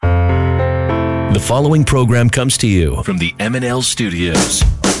The following program comes to you from the M&L Studios.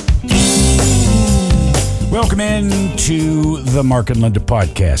 Welcome in to the Mark and Linda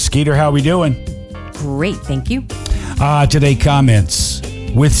podcast. Skeeter, how we doing? Great, thank you. Today, comments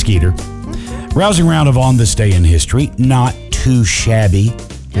with Skeeter. Rousing round of On This Day in History. Not too shabby.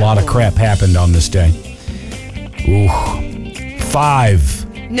 A lot of crap happened on this day. Ooh.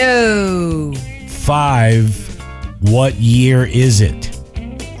 5. No. 5. What year is it?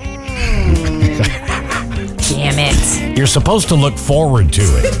 Damn it. You're supposed to look forward to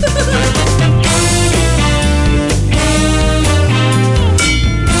it.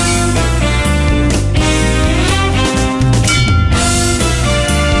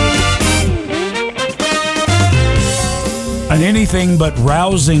 An anything but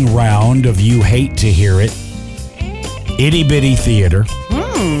rousing round of You Hate to Hear It. Itty Biddy Theater.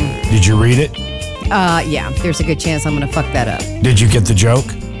 Did you read it? Yeah, there's a good chance I'm going to fuck that up. Did you get the joke?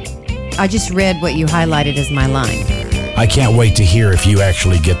 I just read what you highlighted as my line. I can't wait to hear if you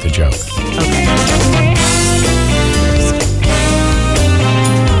actually get the joke. Okay.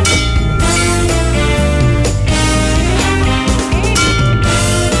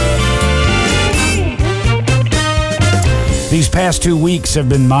 These past 2 weeks have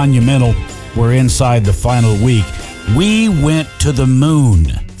been monumental. We're inside the final week. We went to the moon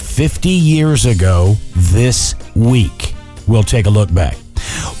 50 years ago this week. We'll take a look back.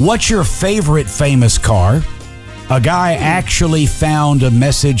 What's your favorite famous car? A guy actually found a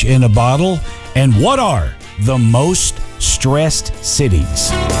message in a bottle. And what are the most stressed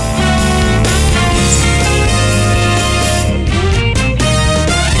cities?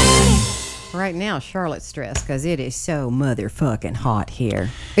 Right now, Charlotte's stressed because it is so motherfucking hot here.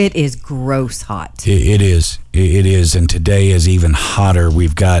 It is gross hot. It is. It is. And today is even hotter.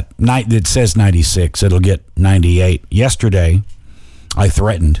 We've got, it says 96. It'll get 98. Yesterday, I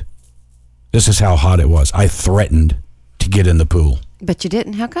threatened. This is how hot it was. I threatened to get in the pool. But you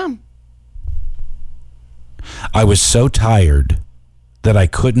didn't. How come? I was so tired that I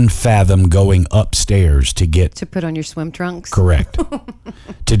couldn't fathom going upstairs to get... To put on your swim trunks? Correct.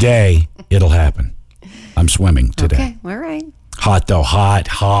 Today, it'll happen. I'm swimming today. Okay, all right. Hot, though.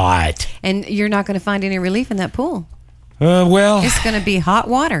 Hot. And you're not going to find any relief in that pool. Well... It's going to be hot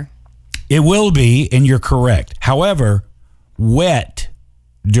water. It will be, and you're correct. However, wet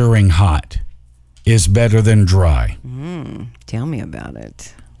during hot is better than dry. Tell me about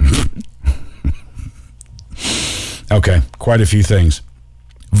it. Okay, quite a few things.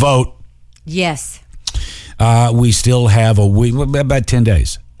 Vote. Yes. We still have about 10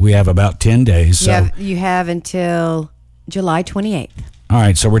 days. We have about 10 days. So. You have until July 28th. All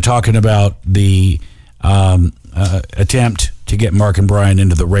right, so we're talking about the attempt to get Mark and Brian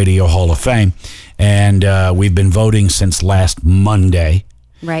into the Radio Hall of Fame. And we've been voting since last Monday.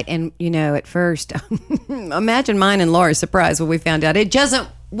 Right, and at first, imagine mine and Laura's surprise when we found out it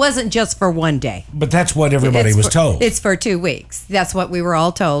wasn't just for one day. But that's what everybody was told. It's for 2 weeks. That's what we were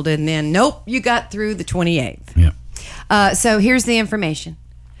all told. And then, nope, you got through the 28th. Yeah. So here's the information.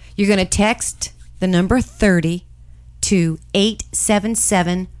 You're going to text the number 30 to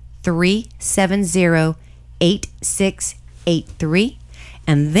 877-370-8683.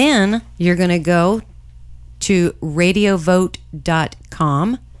 And then you're going to go to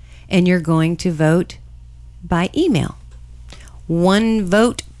radiovote.com and you're going to vote by email. 1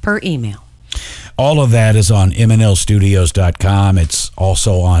 vote per email. All of that is on mnlstudios.com. It's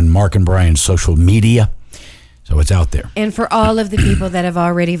also on Mark and Brian's social media. So it's out there. And for all of the people that have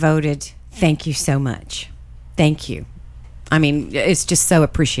already voted, thank you so much. Thank you. I mean, it's just so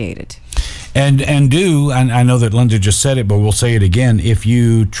appreciated. And I know that Linda just said it, but we'll say it again. If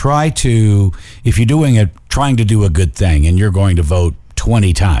you're trying to do a good thing and you're going to vote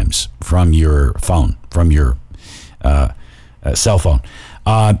 20 times from your phone, from your cell phone,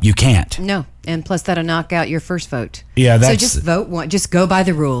 you can't. No, and plus that'll knock out your first vote. Yeah, so just vote one. Just go by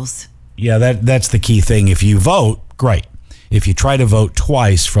the rules. Yeah, that's the key thing. If you vote, great. If you try to vote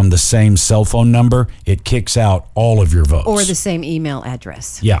twice from the same cell phone number, it kicks out all of your votes. Or the same email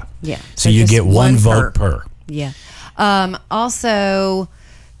address. Yeah. Yeah. So you get one vote per. Yeah. Also,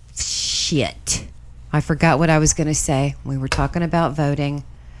 shit. I forgot what I was going to say. We were talking about voting.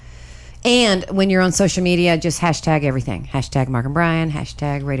 And when you're on social media, just hashtag everything. Hashtag Mark and Brian,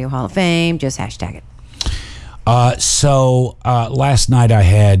 hashtag Radio Hall of Fame, just hashtag it. So last night I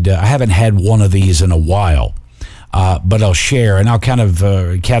haven't had one of these in a while. But I'll share, and I'll kind of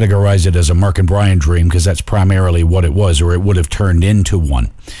categorize it as a Mark and Brian dream because that's primarily what it was, or it would have turned into one.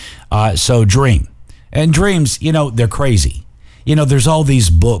 So dream. And dreams, they're crazy. There's all these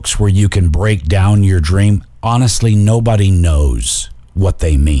books where you can break down your dream. Honestly, nobody knows what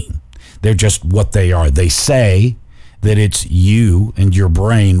they mean. They're just what they are. They say that it's you and your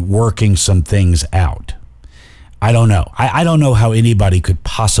brain working some things out. I don't know. I don't know how anybody could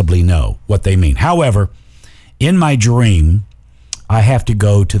possibly know what they mean. However, in my dream, I have to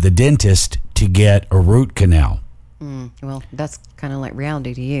go to the dentist to get a root canal. Well, that's kind of like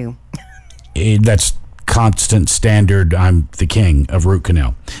reality to you. That's constant standard. I'm the king of root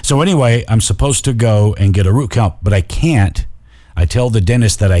canal. So anyway, I'm supposed to go and get a root canal, but I can't. I tell the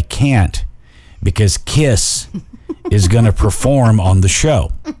dentist that I can't because Kiss is going to perform on the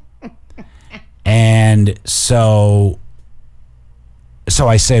show. And so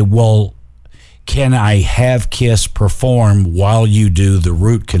I say, well, can I have Kiss perform while you do the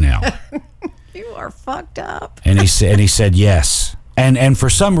root canal? You are fucked up. And he said yes. And for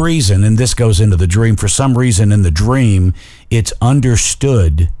some reason, and this goes into the dream, for some reason in the dream, it's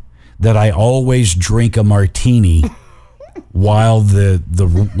understood that I always drink a martini while the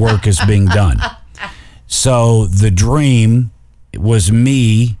work is being done. So the dream was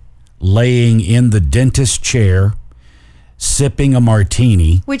me laying in the dentist chair, sipping a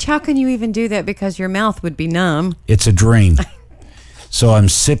martini. Which, how can you even do that? Because your mouth would be numb. It's a dream. So I'm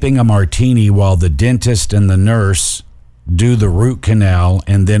sipping a martini while the dentist and the nurse do the root canal,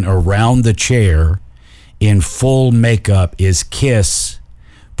 and then around the chair in full makeup is Kiss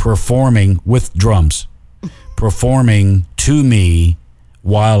performing with drums, performing to me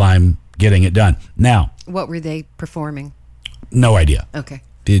while I'm getting it done. Now, what were they performing? No idea. Okay.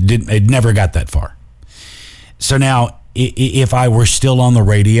 It never got that far. So now, if I were still on the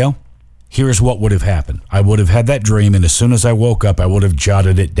radio, here's what would have happened. I would have had that dream, and as soon as I woke up, I would have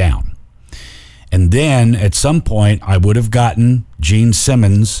jotted it down. And then at some point, I would have gotten Gene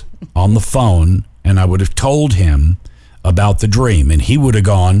Simmons on the phone, and I would have told him about the dream, and he would have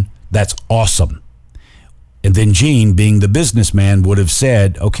gone, "That's awesome." And then Gene, being the businessman, would have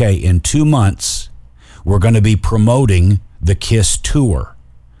said, "Okay, in 2 months, we're going to be promoting the Kiss tour.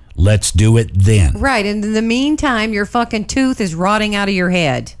 Let's do it then." Right. And in the meantime, your fucking tooth is rotting out of your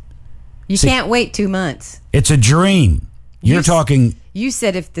head. You can't wait 2 months. It's a dream. You're talking. You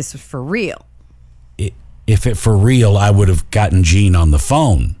said if this was for real. If it for real, I would have gotten Gene on the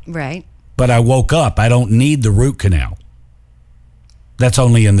phone. Right. But I woke up. I don't need the root canal. That's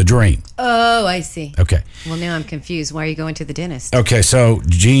only in the dream. Oh, I see. Okay. Well, now I'm confused. Why are you going to the dentist? Okay, so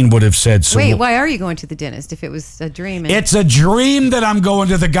Gene would have said... Wait, why are you going to the dentist if it was a dream? It's a dream that I'm going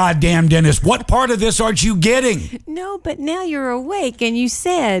to the goddamn dentist. What part of this aren't you getting? No, but now you're awake, and you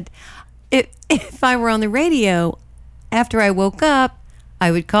said if I were on the radio, after I woke up,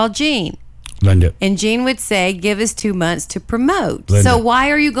 I would call Gene. Linda. And Gene would say, give us 2 months to promote. Linda. So why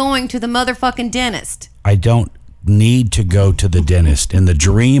are you going to the motherfucking dentist? I don't need to go to the dentist. In the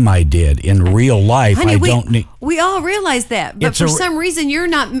dream I did. In real life, Honey, I don't need... We all realize that. But for some reason, you're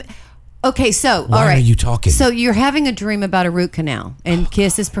not... Okay, so, why all right. are you talking? So you're having a dream about a root canal, and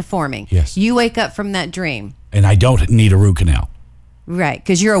Kiss is performing. Yes. You wake up from that dream. And I don't need a root canal. Right,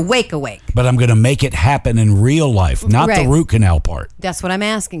 because you're awake. But I'm going to make it happen in real life, not the root canal part. That's what I'm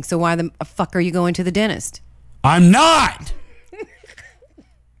asking. So why the fuck are you going to the dentist? I'm not!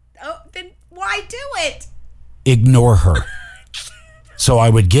 Oh, then why do it? Ignore her. So I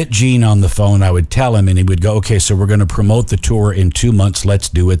would get Gene on the phone. I would tell him, and he would go, okay, so we're going to promote the tour in 2 months. Let's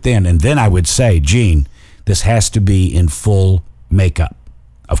do it then. And then I would say, Gene, this has to be in full makeup.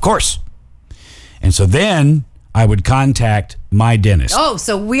 Of course. And so then I would contact my dentist. Oh,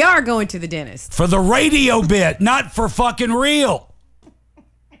 so we are going to the dentist. For the radio bit, not for fucking real.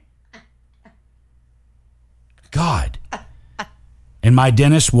 God. And my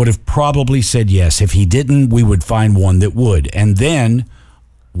dentist would have probably said yes. If he didn't, we would find one that would. And then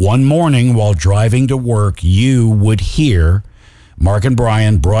one morning while driving to work, you would hear Mark and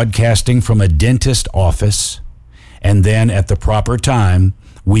Brian broadcasting from a dentist office. And then at the proper time,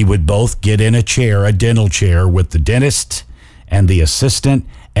 we would both get in a chair, a dental chair, with the dentist and the assistant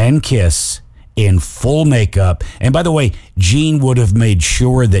and Kiss in full makeup. And by the way, Gene would have made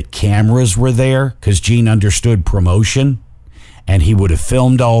sure that cameras were there because Gene understood promotion. And he would have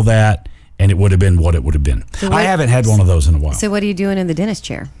filmed all that, and it would have been what it would have been. So I haven't had one of those in a while. So what are you doing in the dentist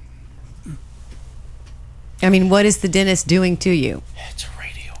chair? I mean, what is the dentist doing to you? It's a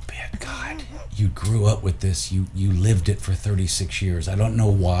radio bit. God, you grew up with this. You lived it for 36 years. I don't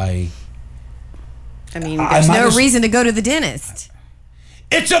know why. I mean, there's no reason to go to the dentist.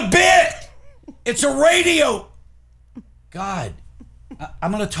 It's a bit. It's a radio. God.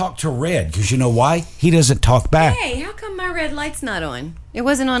 I'm going to talk to Red, because you know why? He doesn't talk back. Hey, how come my red light's not on? It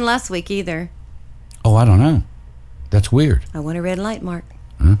wasn't on last week either. Oh, I don't know. That's weird. I want a red light, Mark.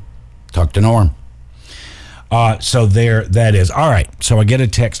 Talk to Norm. So there that is. All right. So I get a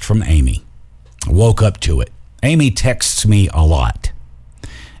text from Amy. I woke up to it. Amy texts me a lot.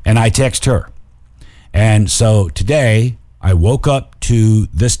 And I text her. And so today I woke up to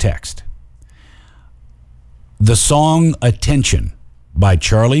this text. The song Attention by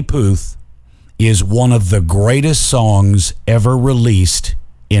Charlie Puth is one of the greatest songs ever released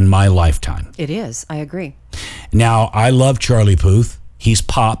in my lifetime. It is. I agree. Now, I love Charlie Puth. He's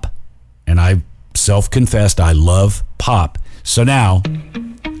pop, and I self-confessed I love pop. So now,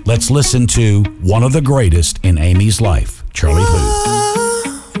 let's listen to one of the greatest in Amy's life, Charlie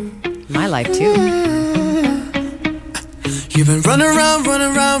Puth. My life, too. You've been running around,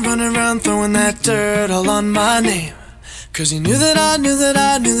 throwing that dirt all on my name. 'Cause you knew that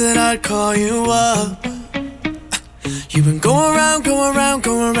I'd call you up. You've been going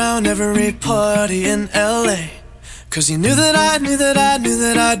around every party in LA. 'Cause you knew that I'd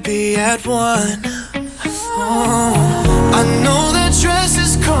be at one. Oh, I know that dress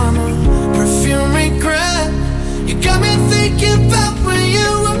is karma, perfume regret. You got me thinking about when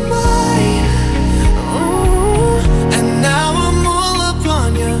you were mine. Oh, and now I'm all up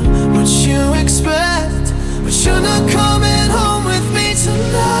on you. What you expect? But you're not coming home with me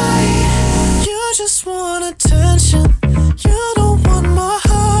tonight. You just want attention. You don't want my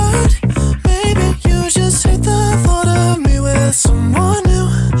heart. Maybe you just hate the thought of me with someone new.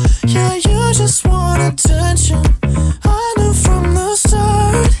 Yeah, you just want attention. I knew from the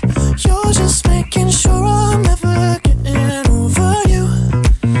start. You're just making sure I'm never getting over you.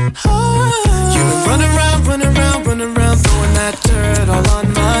 You've been running around, throwing that dirt all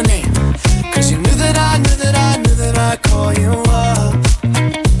on my name. 'Cause you knew that I'd call you up.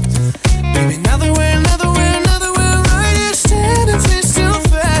 Baby, now that we're right here standing face to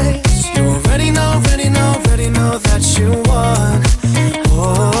face. You already know that you won.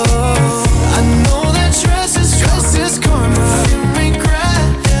 Oh, I know that dress is karma, you regret.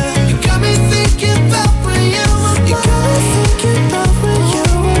 You got me thinking about when you were mine.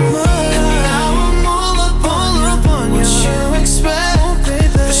 And now I'm all up on what you expect.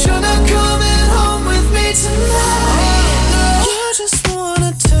 But you're not coming home with me tonight. You just want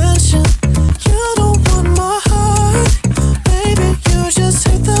attention. You don't want my heart. Baby, you just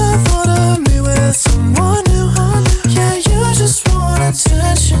hate the thought of me with someone new. Yeah, you just want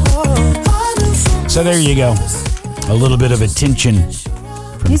attention. I knew from So there you go. A little bit of attention.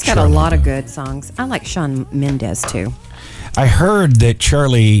 He's got Charlie a lot of Puth. good songs. I like Shawn Mendes, too. I heard that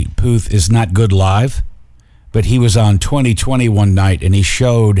Charlie Puth is not good live, but he was on 2020 one night and he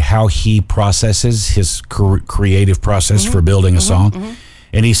showed how he processes his creative process for building a song.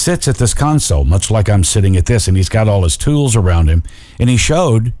 And he sits at this console, much like I'm sitting at this, and he's got all his tools around him. And he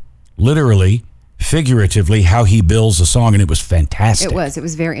showed, literally, figuratively, how he builds a song, and it was fantastic. It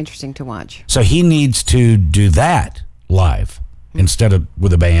was very interesting to watch. So he needs to do that live instead of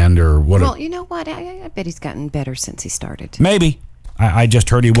with a band or whatever. Well, you know what? I bet he's gotten better since he started. Maybe. I just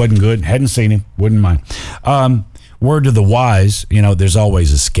heard he wasn't good. Hadn't seen him. Wouldn't mind. Word to the wise, there's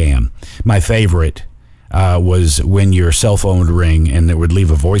always a scam. My favorite was when your cell phone would ring and it would leave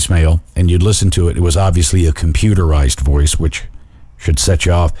a voicemail and you'd listen to it. It was obviously a computerized voice, which should set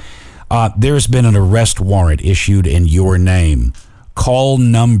you off. There's been an arrest warrant issued in your name. Call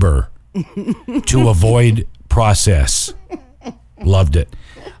number to avoid process. Loved it.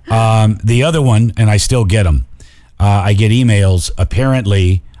 The other one, and I still get them. I get emails.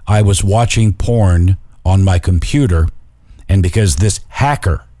 Apparently, I was watching porn on my computer, and because this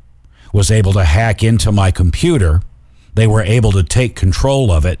hacker was able to hack into my computer, they were able to take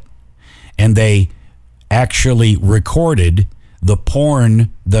control of it, and they actually recorded the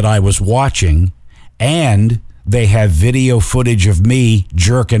porn that I was watching, and they have video footage of me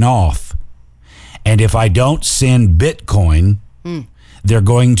jerking off. And if I don't send Bitcoin, they're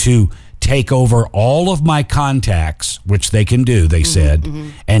going to take over all of my contacts, which they can do, they said,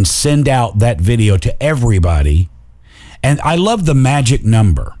 and send out that video to everybody. And I love the magic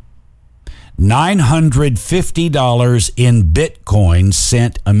number. $950 in Bitcoin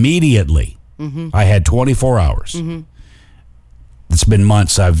sent immediately. I had 24 hours. It's been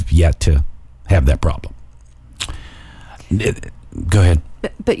months. I've yet to have that problem. Go ahead.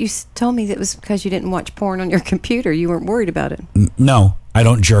 But you told me that it was because you didn't watch porn on your computer. You weren't worried about it. No, I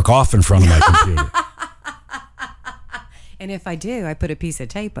don't jerk off in front of my computer. And if I do, I put a piece of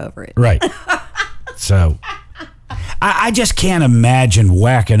tape over it. Right. So I just can't imagine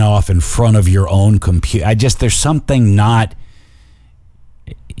whacking off in front of your own computer. There's something not,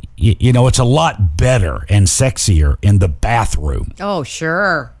 it's a lot better and sexier in the bathroom. Oh,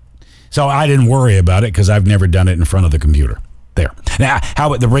 sure. So I didn't worry about it because I've never done it in front of the computer. There. Now,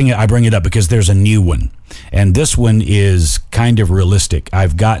 I bring it up because there's a new one, and this one is kind of realistic.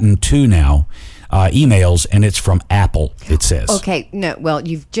 I've gotten 2 now emails, and it's from Apple. It says. Okay, no, well,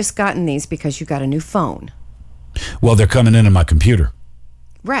 you've just gotten these because you got a new phone. Well, they're coming in on my computer.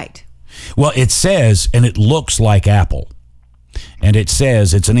 Right. Well, it says, and it looks like Apple, and it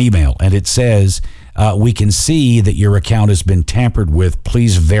says it's an email, and it says we can see that your account has been tampered with.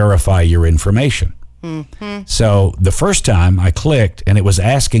 Please verify your information. Mm-hmm. So the first time I clicked, and it was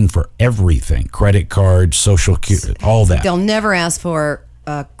asking for everything: credit card, social security, all that. They'll never ask for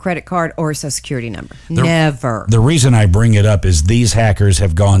a credit card or a social security number. Never. The reason I bring it up is these hackers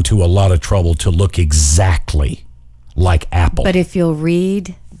have gone to a lot of trouble to look exactly like Apple. But if you'll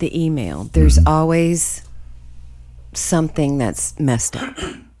read the email, there's always something that's messed up.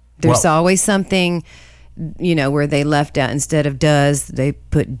 There's always something, where they left out, instead of does, they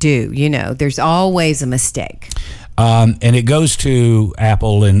put do. There's always a mistake. And it goes to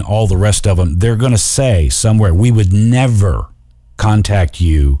Apple and all the rest of them. They're going to say somewhere, we would never contact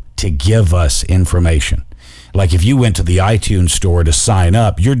you to give us information. Like if you went to the iTunes store to sign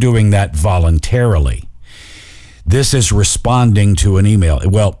up, you're doing that voluntarily. This is responding to an email.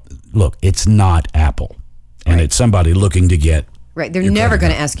 Well, look, it's not Apple, and it's somebody looking to get. Right, they're never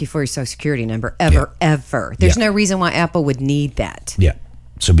going to ask you for your social security number, ever. There's no reason why Apple would need that. Yeah,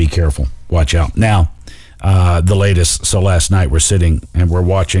 so be careful. Watch out. Now, the latest, so last night we're sitting and we're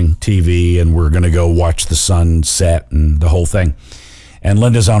watching TV, and we're going to go watch the sun set and the whole thing. And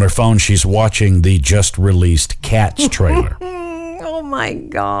Linda's on her phone. She's watching the just-released Cats trailer. Oh, my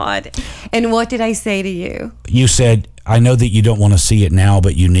God. And what did I say to you? You said, I know that you don't want to see it now,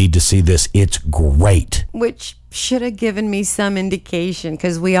 but you need to see this. It's great. Which should have given me some indication,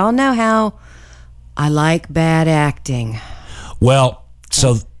 because we all know how I like bad acting. Well,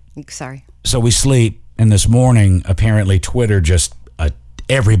 sorry. So we sleep, and this morning, apparently Twitter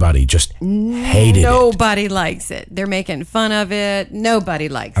everybody just hated it. Nobody likes it. They're making fun of it. Nobody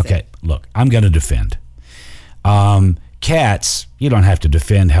likes it. Okay, look, I'm going to defend. Cats, you don't have to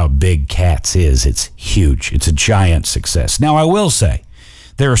defend how big Cats is. It's huge. It's a giant success. Now, I will say,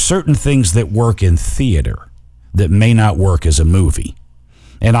 there are certain things that work in theater that may not work as a movie.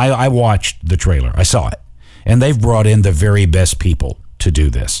 And I watched the trailer. I saw it. And they've brought in the very best people to do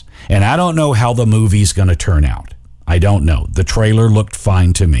this. And I don't know how the movie's going to turn out. I don't know. The trailer looked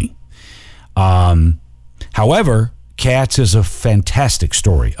fine to me. However, Cats is a fantastic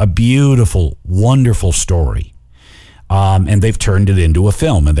story, a beautiful, wonderful story. And they've turned it into a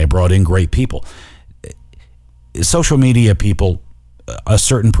film, and they brought in great people. Social media people, a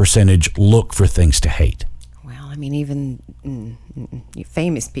certain percentage, look for things to hate. Well, I mean, even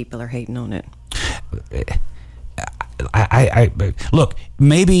famous people are hating on it. Look,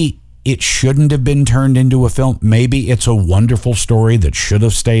 maybe it shouldn't have been turned into a film. Maybe it's a wonderful story that should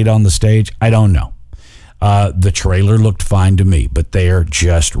have stayed on the stage. I don't know. The trailer looked fine to me, but they're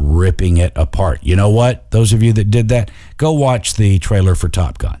just ripping it apart. You know what? Those of you that did that, go watch the trailer for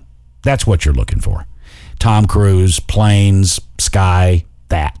Top Gun. That's what you're looking for. Tom Cruise, planes, sky,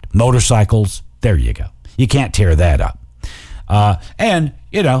 that. Motorcycles, there you go. You can't tear that up. And,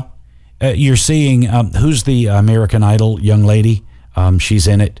 you're seeing, who's the American Idol young lady? She's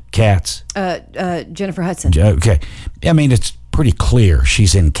in it, Cats. Jennifer Hudson. Okay. I mean, it's pretty clear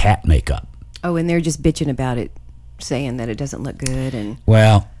she's in cat makeup. Oh, and they're just bitching about it, saying that it doesn't look good. And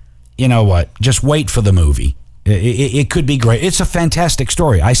well, you know what? Just wait for the movie. It could be great. It's a fantastic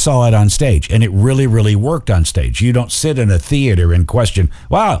story. I saw it on stage, and it really, really worked on stage. You don't sit in a theater and question,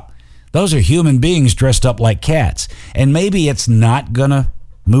 wow, those are human beings dressed up like cats. And maybe it's not going to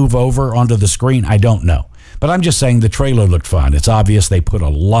move over onto the screen. I don't know. But I'm just saying the trailer looked fun. It's obvious they put a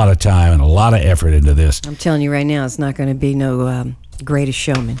lot of time and a lot of effort into this. I'm telling you right now, it's not going to be no Greatest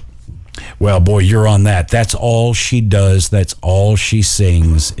Showman. Well, boy, you're on that. That's all she does. That's all she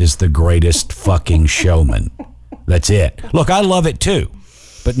sings is The Greatest Fucking Showman. That's it. Look, I love it too,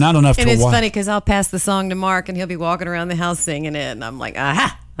 but not enough to watch. And it's funny because I'll pass the song to Mark and he'll be walking around the house singing it. And I'm like,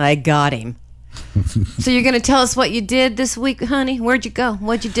 aha, I got him. So you're going to tell us what you did this week, honey? Where'd you go?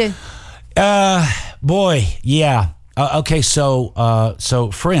 What'd you do? Boy, yeah. Okay, so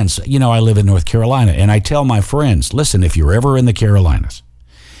friends, I live in North Carolina, and I tell my friends, listen, if you're ever in the Carolinas,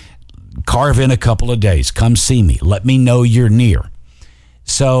 carve in a couple of days. Come see me. Let me know you're near.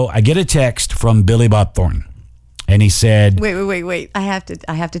 So I get a text from Billy Bob Thornton, and he said, "Wait! I have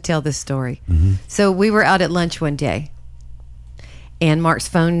to tell this story." Mm-hmm. So we were out at lunch one day, and Mark's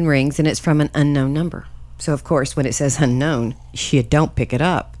phone rings, and it's from an unknown number. So of course, when it says unknown, you don't pick it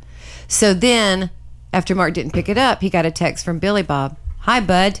up. So then, after Mark didn't pick it up, he got a text from Billy Bob. "Hi,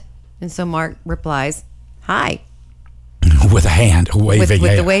 bud," and so Mark replies, "Hi." With a hand, waving.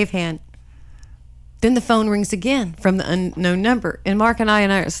 With the wave hand. Then the phone rings again from the unknown number. And Mark and I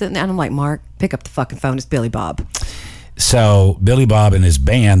are sitting there, and I'm like, Mark, pick up the fucking phone. It's Billy Bob. So Billy Bob and his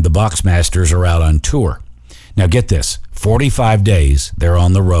band, the Boxmasters, are out on tour. Now get this, 45 days, they're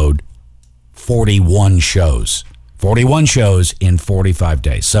on the road, 41 shows. 41 shows in 45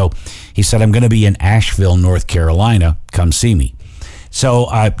 days. So he said, I'm going to be in Asheville, North Carolina. Come see me. So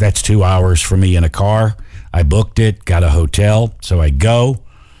that's 2 hours for me in a car. I booked it, got a hotel. So I go,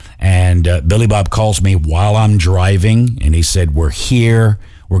 and Billy Bob calls me while I'm driving, and he said, we're here.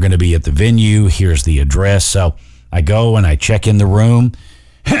 We're going to be at the venue. Here's the address. So I go and I check in the room.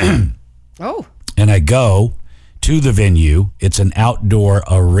 Oh. And I go to the venue. It's an outdoor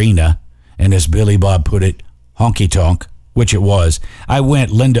arena. And as Billy Bob put it, honky-tonk, which it was. I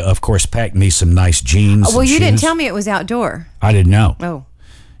went. Linda, of course, packed me some nice jeans. Well, and you shoes. didn't tell me it was outdoor. I didn't know. Oh.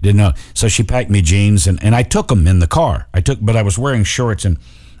 Didn't know. So she packed me jeans, and I took them in the car. But I was wearing shorts, and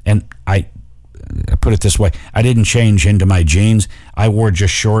I put it this way. I didn't change into my jeans. I wore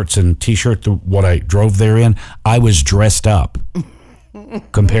just shorts and T-shirt, what I drove there in. I was dressed up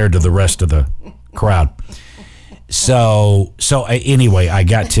compared to the rest of the crowd. So anyway, I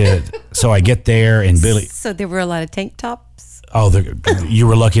get there, and Billy. So there were a lot of tank tops? Oh, you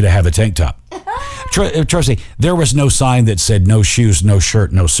were lucky to have a tank top. Trust me, there was no sign that said no shoes, no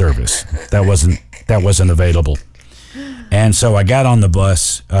shirt, no service. That wasn't available. And so I got on the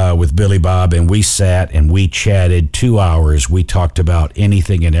bus with Billy Bob, and we sat and we chatted 2 hours. We talked about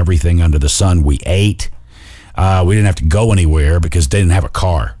anything and everything under the sun. We ate. We didn't have to go anywhere because they didn't have a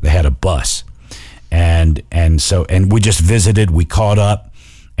car. They had a bus. And we just visited. We caught up,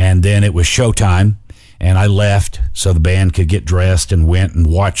 and then it was showtime. And I left so the band could get dressed and went and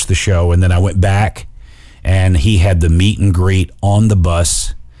watched the show. And then I went back, and he had the meet and greet on the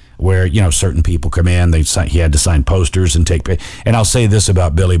bus where, certain people come in. He had to sign posters and take. And I'll say this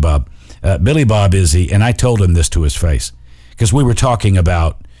about Billy Bob. Billy Bob is and I told him this to his face, because we were talking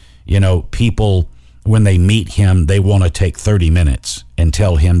about, people, when they meet him, they want to take 30 minutes and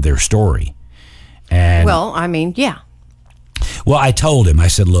tell him their story. And well, I mean, yeah. Well, I told him, I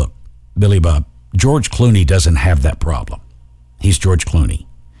said, look, Billy Bob, George Clooney doesn't have that problem. He's George Clooney.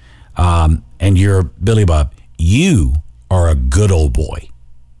 And you're Billy Bob. You are a good old boy,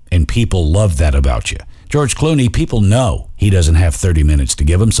 and people love that about you. George Clooney, people know he doesn't have 30 minutes to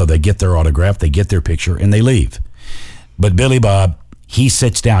give them, so they get their autograph, they get their picture, and they leave. But Billy Bob, he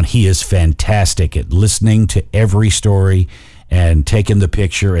sits down. He is fantastic at listening to every story and taking the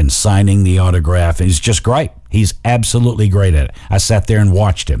picture and signing the autograph. And he's just great. He's absolutely great at it. I sat there and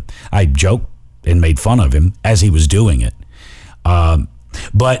watched him. I joked and made fun of him as he was doing it.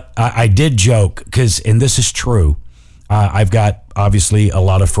 But I did joke, and this is true, I've got obviously a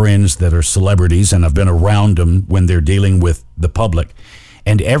lot of friends that are celebrities, and I've been around them when they're dealing with the public.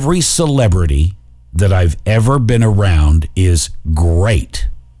 And every celebrity that I've ever been around is great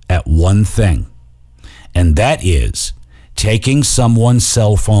at one thing, and that is taking someone's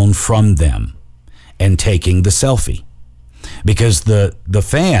cell phone from them and taking the selfie. Because the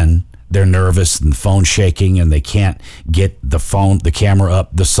fan, they're nervous and the phone's shaking and they can't get the camera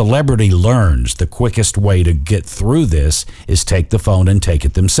up. The celebrity learns the quickest way to get through this is take the phone and take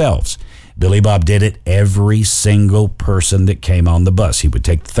it themselves. Billy Bob did it. Every single person that came on the bus, he would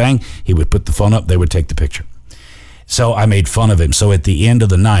take the thing, he would put the phone up, they would take the picture. So I made fun of him. So at the end of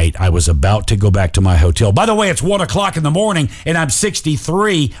the night, I was about to go back to my hotel. By the way, it's 1 o'clock in the morning, and I'm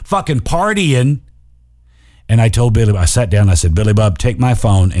 63 fucking partying. And I told Billy, I sat down, I said, Billy Bob, take my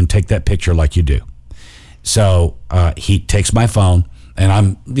phone and take that picture like you do. So he takes my phone, and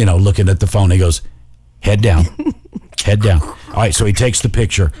I'm, looking at the phone. He goes, head down, head down. All right, so he takes the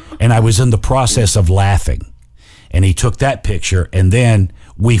picture, and I was in the process of laughing. And he took that picture, and then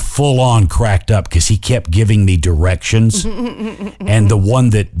we full on cracked up because he kept giving me directions. And the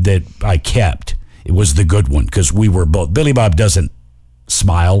one that I kept, it was the good one, because we were both. Billy Bob doesn't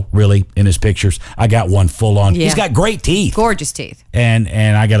smile really in his pictures. I got one full on. Yeah. He's got great teeth. Gorgeous teeth. And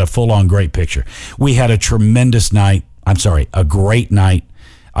I got a full on great picture. We had a tremendous night. A great night.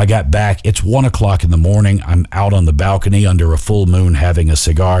 I got back. It's 1 o'clock in the morning. I'm out on the balcony under a full moon having a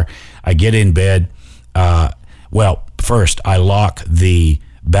cigar. I get in bed. Well, first I lock the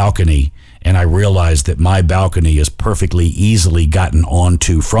balcony, and I realize that my balcony is perfectly easily gotten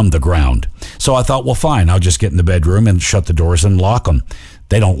onto from the ground. So I thought, well, fine, I'll just get in the bedroom and shut the doors and lock them.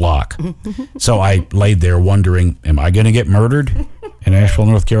 They don't lock. So I laid there wondering, am I going to get murdered in Asheville,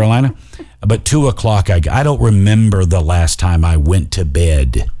 North Carolina? But 2 o'clock, I don't remember the last time I went to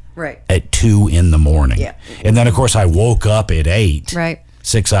bed right at 2 in the morning. Yeah. And then, of course, I woke up at 8. Right.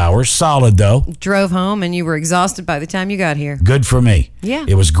 6 hours. Solid, though. Drove home and you were exhausted by the time you got here. Good for me. Yeah.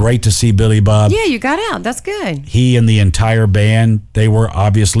 It was great to see Billy Bob. Yeah, you got out. That's good. He and the entire band, they were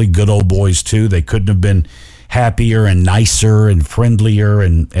obviously good old boys, too. They couldn't have been happier and nicer and friendlier,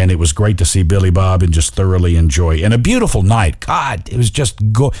 and it was great to see Billy Bob and just thoroughly enjoy. And a beautiful night. God, it was just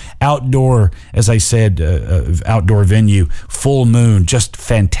outdoor, as I said, outdoor venue, full moon, just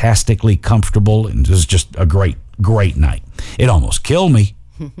fantastically comfortable, and it was just a great night. It almost killed me,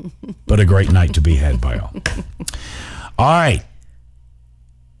 but a great night to be had by all. All right.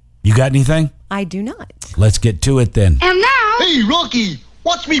 You got anything? I do not. Let's get to it then. And now... Hey, Rocky!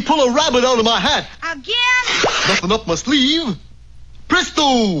 Watch me pull a rabbit out of my hat. Again? Nothing up my sleeve.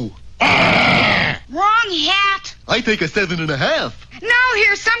 Presto! Wrong hat. I take a 7.5. Now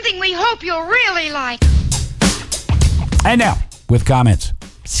here's something we hope you'll really like. And now, with comments,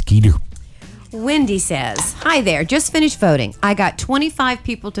 Skeeter. Wendy says, hi there, just finished voting. I got 25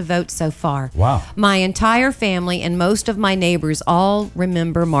 people to vote so far. Wow. My entire family and most of my neighbors all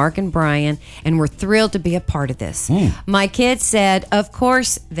remember Mark and Brian and were thrilled to be a part of this. My kids said, of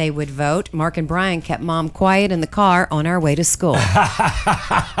course they would vote. Mark and Brian kept Mom quiet in the car on our way to school. And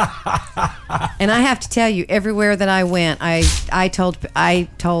I have to tell you, everywhere that I went, I told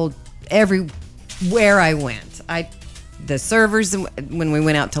everywhere I went, the servers when we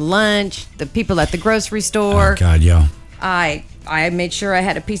went out to lunch, the people at the grocery store. Oh, God, yeah. I made sure I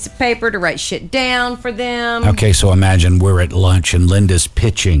had a piece of paper to write shit down for them. Okay, so imagine we're at lunch and Linda's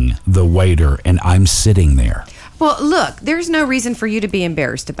pitching the waiter and I'm sitting there. Well, look, there's no reason for you to be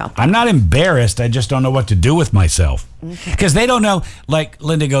embarrassed about that. I'm not embarrassed. I just don't know what to do with myself. Because they don't know, like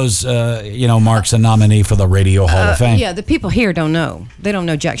Linda goes, Mark's a nominee for the Radio Hall of Fame. Yeah, the people here don't know. They don't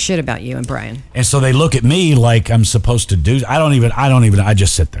know jack shit about you and Brian. And so they look at me like I'm supposed to do. I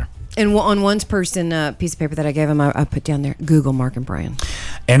just sit there. And on one person piece of paper that I gave him, I put down there, Google Mark and Brian.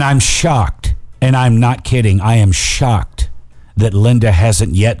 And I'm shocked, and I'm not kidding, I am shocked that Linda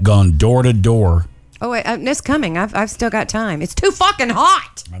hasn't yet gone door to door. Oh, wait, it's coming. I've still got time. It's too fucking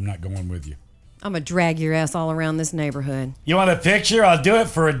hot. I'm not going with you. I'm going to drag your ass all around this neighborhood. You want a picture? I'll do it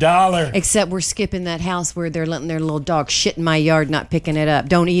for $1. Except we're skipping that house where they're letting their little dog shit in my yard, not picking it up.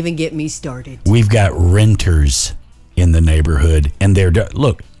 Don't even get me started. We've got renters in the neighborhood, and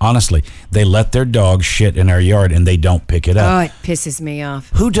look, honestly, they let their dog shit in our yard, and they don't pick it up. Oh, it pisses me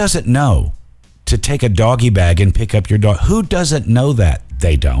off. Who doesn't know to take a doggy bag and pick up your dog? Who doesn't know that?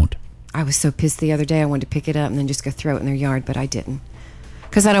 They don't. I was so pissed the other day. I wanted to pick it up and then just go throw it in their yard, but I didn't.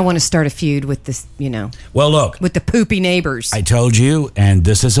 Because I don't want to start a feud with this, Well, look. with the poopy neighbors. I told you, and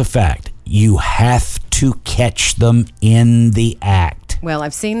this is a fact, you have to catch them in the act. Well,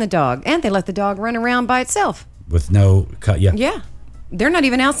 I've seen the dog, and they let the dog run around by itself. With no cut, yeah. Yeah. They're not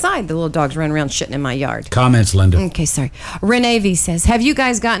even outside. The little dogs run around shitting in my yard. Comments, Linda. Okay, sorry. Renee V says, have you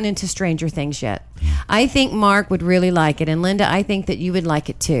guys gotten into Stranger Things yet? I think Mark would really like it, and Linda, I think that you would like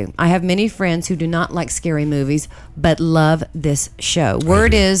it too. I have many friends who do not like scary movies, but love this show.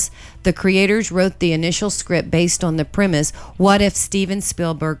 Word is, the creators wrote the initial script based on the premise, what if Steven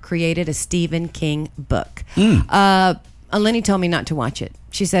Spielberg created a Stephen King book? Lenny told me not to watch it.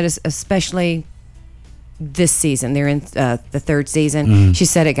 She said, especially this season. They're in the third season. She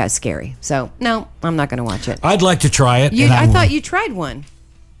said it got scary. So, no, I'm not going to watch it. I'd like to try it. I thought you tried one.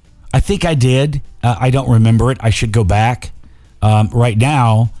 I think I did. I don't remember it. I should go back. Right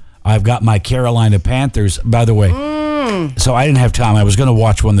now, I've got my Carolina Panthers. By the way, so I didn't have time. I was going to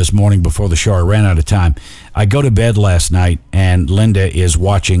watch one this morning before the show. I ran out of time. I go to bed last night, and Linda is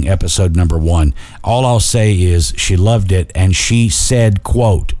watching episode number 1. All I'll say is she loved it, and she said,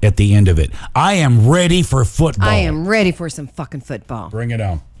 quote, at the end of it, I am ready for football. I am ready for some fucking football. Bring it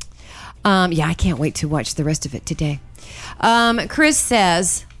on. Yeah, I can't wait to watch the rest of it today. Chris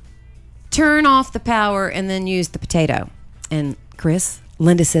says, turn off the power and then use the potato. And Chris,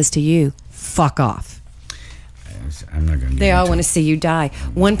 Linda says to you, fuck off. I'm not going to. They all want to see you die.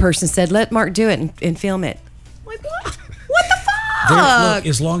 One person said, let Mark do it and film it. Like, what? What the fuck? Look,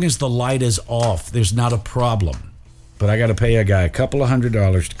 as long as the light is off, there's not a problem. But I got to pay a guy a couple of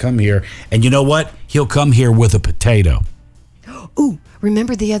 $100 to come here. And you know what? He'll come here with a potato. Ooh,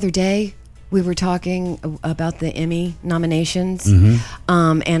 remember the other day we were talking about the Emmy nominations?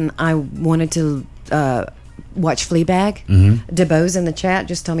 And I wanted to watch Fleabag. DeBose in the chat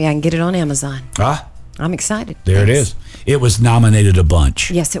just told me I can get it on Amazon. I'm excited. There it is. It was nominated a bunch.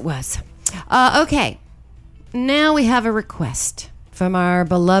 Yes, it was. Okay. Now we have a request from our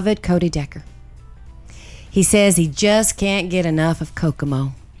beloved Cody Decker. He says he just can't get enough of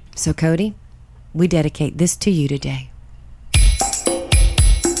Kokomo. So, Cody, we dedicate this to you today.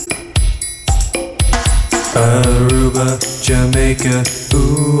 Aruba, Jamaica,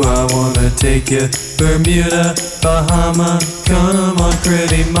 ooh, I wanna take you. Bermuda, Bahama, come on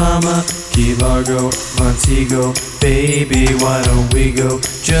pretty mama. Key Largo, Montego, baby, why don't we go?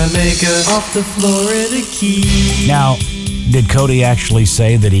 Jamaica, off the Florida Keys. Now, did Cody actually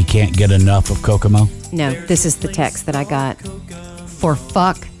say that he can't get enough of Kokomo? No, this is the text that I got. For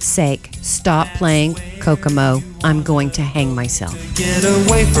fuck's sake, stop playing Kokomo. I'm going to hang myself. Get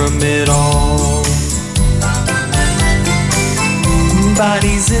away from it all.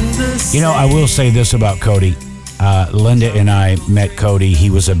 Bodies in the You know, I will say this about Cody. Linda and I met Cody. He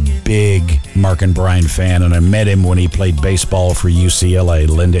was a big Mark and Brian fan, and I met him when he played baseball for UCLA.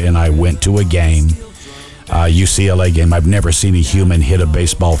 Linda and I went to a game, UCLA game. I've never seen a human hit a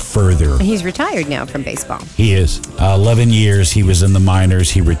baseball further. He's retired now from baseball. He is. 11 years he was in the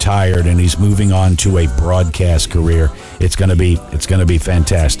minors. He retired, and he's moving on to a broadcast career. It's going to be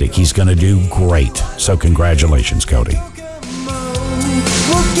fantastic. He's going to do great. So congratulations, Cody.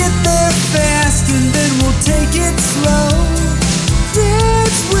 We'll get there fast and then we'll take it slow.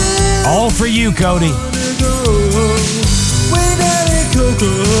 That's where All for you, Cody. I go. Way down in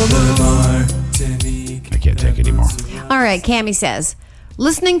Kokomo. I can't take it anymore. All right, Cammie says,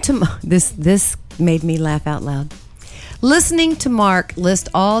 listening to this made me laugh out loud. Listening to Mark list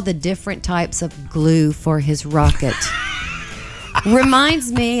all the different types of glue for his rocket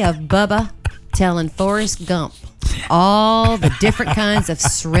reminds me of Bubba telling Forrest Gump all the different kinds of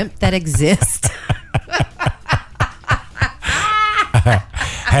shrimp that exist.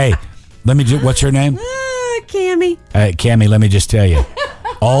 Hey, let me what's her name? Cammie. Cammie, let me just tell you.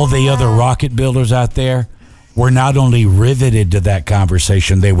 All the other rocket builders out there were not only riveted to that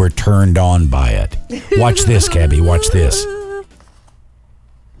conversation, they were turned on by it. Watch this, Cammie. Watch this.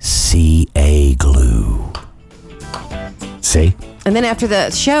 CA glue. See? And then after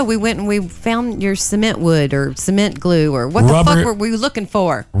the show, we went and we found your cement wood or cement glue or what the fuck were we looking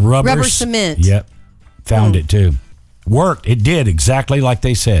for? Rubber cement. Yep. Found it too. Worked. It did exactly like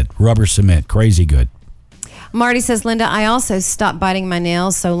they said. Rubber cement. Crazy good. Marty says, Linda, I also stopped biting my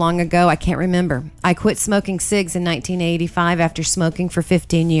nails so long ago, I can't remember. I quit smoking cigs in 1985 after smoking for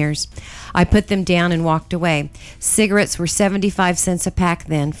 15 years. I put them down and walked away. Cigarettes were 75 cents a pack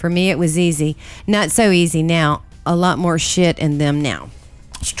then. For me, it was easy. Not so easy now. A lot more shit in them now.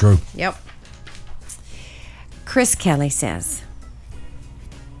 It's true. Yep. Chris Kelly says,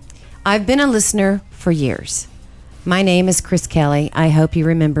 I've been a listener for years. My name is Chris Kelly. I hope you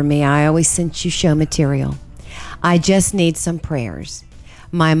remember me. I always sent you show material. I just need some prayers.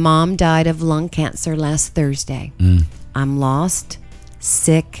 My mom died of lung cancer last Thursday. I'm lost,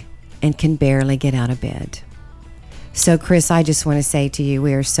 sick, and can barely get out of bed. So, Chris, I just want to say to you,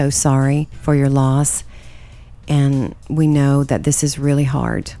 we are so sorry for your loss. And we know that this is really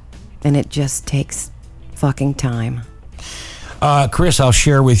hard. And it just takes fucking time. Chris, I'll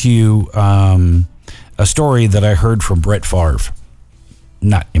share with you a story that I heard from Brett Favre.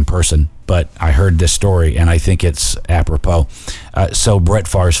 Not in person, but I heard this story, and I think it's apropos. So Brett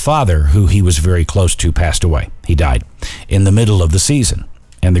Favre's father, who he was very close to, passed away. He died in the middle of the season,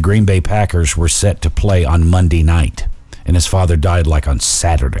 and the Green Bay Packers were set to play on Monday night, and his father died like on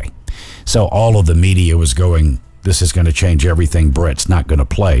Saturday. So all of the media was going, this is going to change everything. Brett's not going to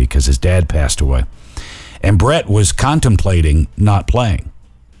play because his dad passed away. And Brett was contemplating not playing.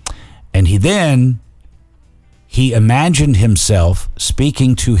 And he imagined himself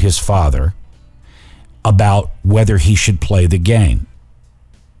speaking to his father about whether he should play the game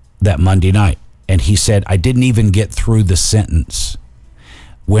that Monday night. And he said, I didn't even get through the sentence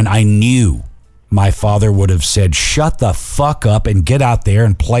when I knew my father would have said, shut the fuck up and get out there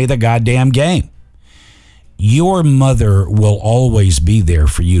and play the goddamn game. Your mother will always be there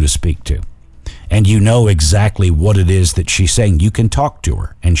for you to speak to. And you know exactly what it is that she's saying. You can talk to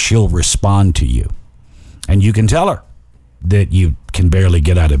her and she'll respond to you. And you can tell her that you can barely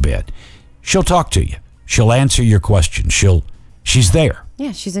get out of bed. She'll talk to you. She'll answer your questions. She's there.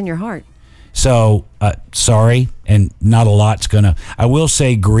 Yeah, she's in your heart. So, sorry, and not a lot's gonna, I will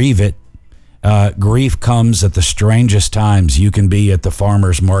say grieve it. Grief comes at the strangest times. You can be at the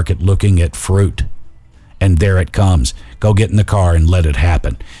farmer's market looking at fruit, and there it comes. Go get in the car and let it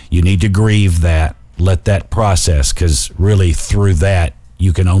happen. You need to grieve that. Let that process, because really through that,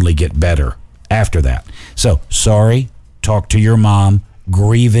 you can only get better after that. So, sorry, talk to your mom,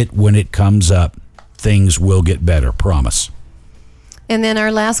 grieve it when it comes up. Things will get better, promise. And then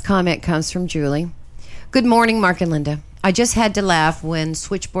our last comment comes from Julie. Good morning, Mark and Linda. I just had to laugh when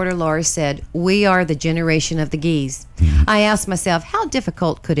Switchboarder Laura said, we are the generation of the geese. I asked myself, how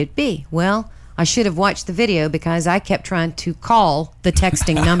difficult could it be? Well, I should have watched the video because I kept trying to call the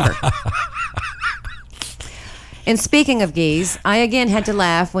texting number. And speaking of geese, I again had to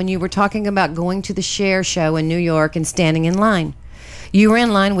laugh when you were talking about going to the Cher show in New York and standing in line. You were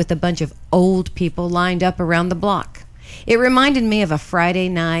in line with a bunch of old people lined up around the block. It reminded me of a Friday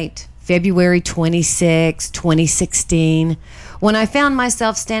night, February 26, 2016, when I found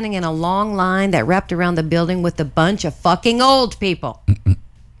myself standing in a long line that wrapped around the building with a bunch of fucking old people.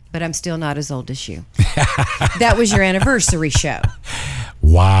 But I'm still not as old as you. That was your anniversary show.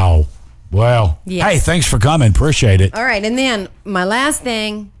 Wow. Well, Yes. Hey, thanks for coming. Appreciate it. All right, and then my last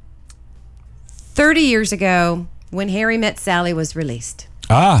thing, 30 years ago, When Harry Met Sally was released.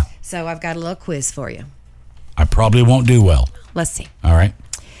 So I've got a little quiz for you. I probably won't do well. Let's see. All right.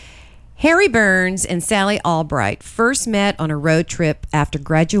 Harry Burns and Sally Albright first met on a road trip after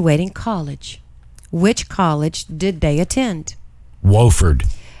graduating college. Which college did they attend?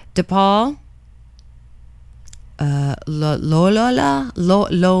 Wofford. DePaul,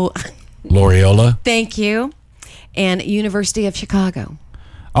 Loyola. thank you, and University of Chicago.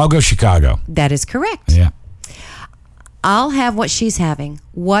 I'll go Chicago. That is correct. Yeah. I'll have what she's having.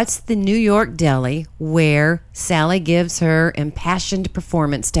 What's the New York deli where Sally gives her impassioned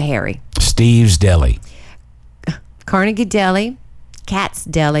performance to Harry? Steve's Deli. Carnegie Deli, Katz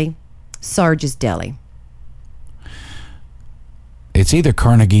Deli, Sarge's Deli. It's either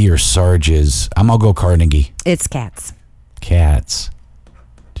Carnegie or Sarge's. I'm going to go Carnegie. It's Katz. Cats.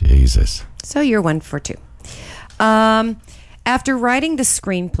 Jesus. So you're 1 for 2. After writing the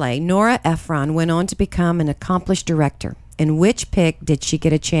screenplay, Nora Ephron went on to become an accomplished director. In which pick did she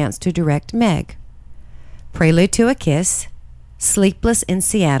get a chance to direct Meg? Prelude to a Kiss, Sleepless in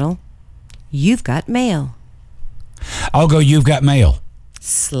Seattle, You've Got Mail. I'll go You've Got Mail.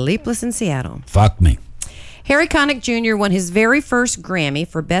 Sleepless in Seattle. Fuck me. Harry Connick Jr. won his very first Grammy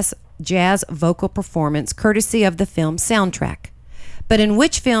for Best Jazz Vocal Performance, courtesy of the film soundtrack. But in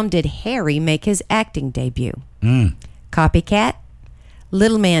which film did Harry make his acting debut? Copycat,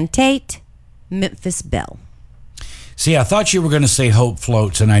 Little Man Tate, Memphis Belle. See, I thought you were going to say Hope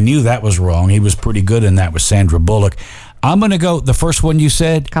Floats, and I knew that was wrong. He was pretty good in that with Sandra Bullock. I'm going to go, the first one you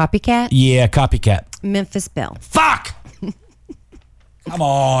said? Copycat? Yeah, Copycat. Memphis Belle. Fuck! Come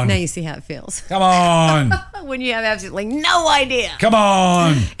on. Now you see how it feels. Come on. When you have absolutely no idea. Come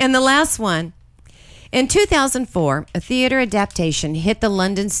on. And the last one. In 2004, a theater adaptation hit the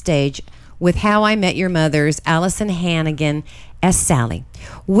London stage with How I Met Your Mother's Alison Hannigan as Sally.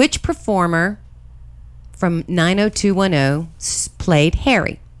 Which performer from 90210 played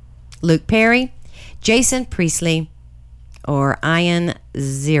Harry? Luke Perry, Jason Priestley, or Ian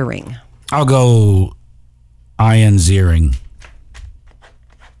Ziering? I'll go Ian Ziering.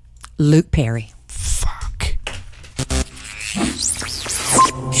 Luke Perry. Fuck.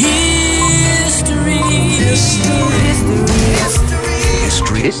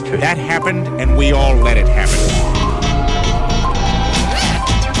 History. That happened, and we all let it happen.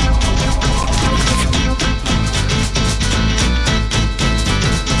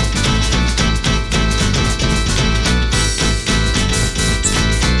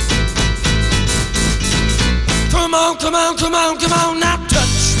 Come on, come on, come on, come on, now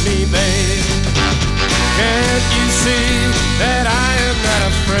touch me, babe. Can't you see that I am not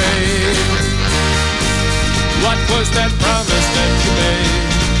afraid? What was that promise that you made?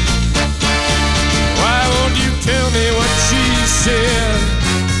 Why won't you tell me what she said?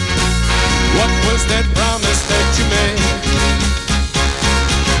 What was that promise that you made?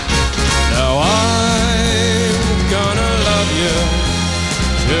 Now I'm gonna love you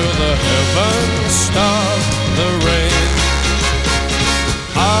till the heavens stop the rain.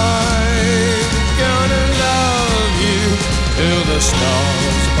 I'm gonna love you till the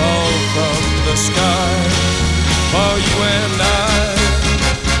stars fall from the sky. For you and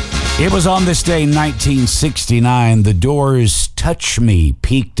I. It was on this day, 1969, The Doors' Touch Me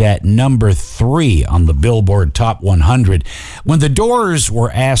peaked at number 3 on the Billboard Top 100. When The Doors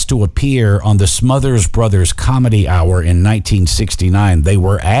were asked to appear on the Smothers Brothers Comedy Hour in 1969, they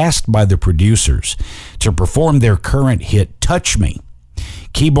were asked by the producers to perform their current hit, Touch Me.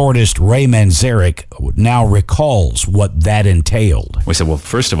 Keyboardist Ray Manzarek now recalls what that entailed. We said, well,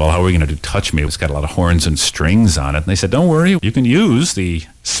 first of all, how are we going to do Touch Me? It's got a lot of horns and strings on it. And they said, don't worry, you can use the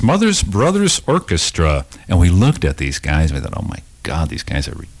Smothers Brothers Orchestra. And we looked at these guys and we thought, oh my God, these guys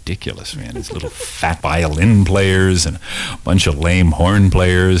are ridiculous, man. These little fat violin players and a bunch of lame horn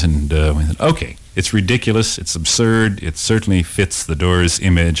players. And we thought, okay, it's ridiculous, it's absurd, it certainly fits the Doors'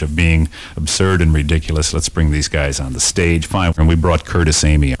 image of being absurd and ridiculous. Let's bring these guys on the stage. Fine. And we brought Curtis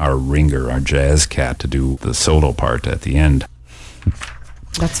Amy, our ringer, our jazz cat, to do the solo part at the end.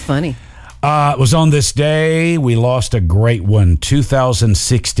 That's funny. It was on this day we lost a great one.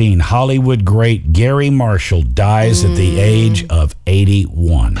 2016, Hollywood great Gary Marshall dies at the age of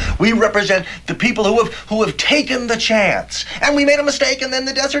 81. We represent the people who have taken the chance, and we made a mistake, and then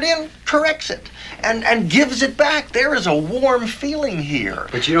the Desert Inn corrects it and gives it back. There is a warm feeling here.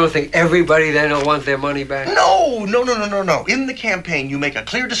 But you don't think everybody then will want their money back? No. In the campaign, you make a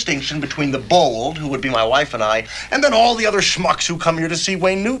clear distinction between the bold, who would be my wife and I, and then all the other schmucks who come here to see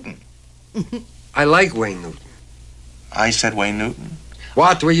Wayne Newton. I like Wayne Newton. I said Wayne Newton.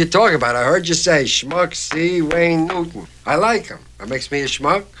 What were you talking about? I heard you say schmuck, see Wayne Newton. I like him. That makes me a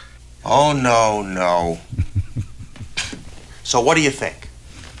schmuck. Oh, no. So what do you think?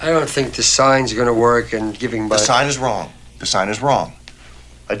 I don't think the sign's gonna work and giving The sign is wrong. The sign is wrong.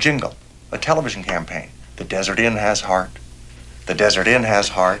 A jingle. A television campaign. The Desert Inn has heart. The Desert Inn has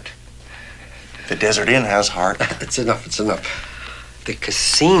heart. The Desert Inn has heart. It's enough. The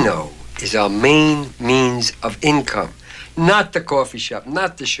casino is our main means of income. Not the coffee shop,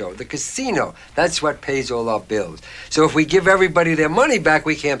 not the show. The casino, that's what pays all our bills. So if we give everybody their money back,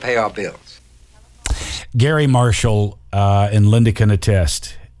 we can't pay our bills. Gary Marshall, and Linda can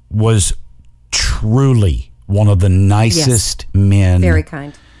attest, was truly one of the nicest men. Very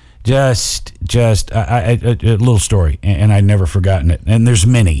kind. Just a little story, and I'd never forgotten it. And there's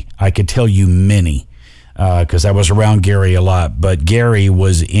many. I could tell you many. Because I was around Gary a lot, but Gary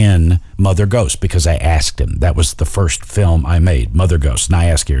was in Mother Ghost because I asked him. That was the first film I made, Mother Ghost, and I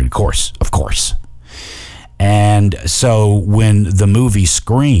asked Gary, of course. And so when the movie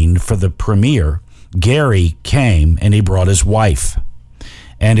screened for the premiere, Gary came and he brought his wife.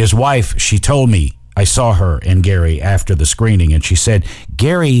 And his wife, she told me, I saw her and Gary after the screening, and she said,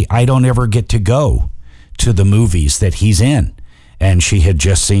 Gary, I don't ever get to go to the movies that he's in. And she had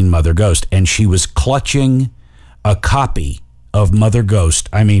just seen Mother Ghost, and she was clutching a copy of Mother Ghost.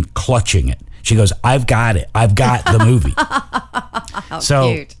 I mean, clutching it. She goes, I've got it. I've got the movie.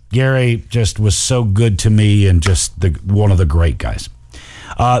 So cute. Gary just was so good to me and just one of the great guys.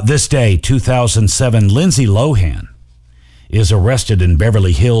 This day, 2007, Lindsay Lohan is arrested in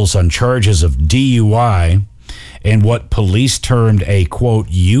Beverly Hills on charges of DUI and what police termed a, quote,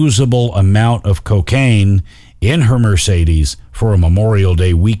 usable amount of cocaine in her Mercedes for a Memorial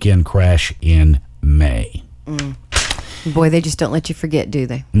Day weekend crash in May. Boy, they just don't let you forget, do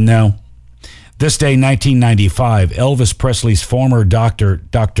they? No. This day, 1995, Elvis Presley's former doctor,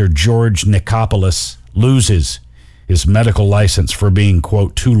 Dr. George Nicopolis, loses his medical license for being,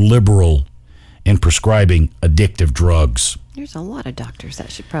 quote, too liberal in prescribing addictive drugs. There's a lot of doctors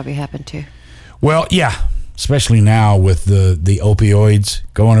that should probably happen to. Well, yeah, especially now with the opioids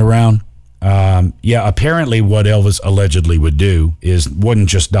going around. Apparently what Elvis allegedly would do wasn't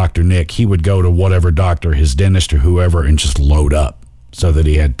just Dr. Nick. He would go to whatever doctor, his dentist or whoever, and just load up so that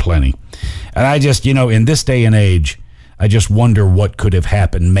he had plenty. And I just, in this day and age, I just wonder what could have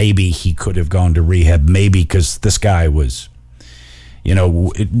happened. Maybe he could have gone to rehab, maybe because this guy was,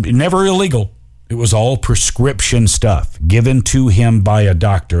 never illegal. It was all prescription stuff given to him by a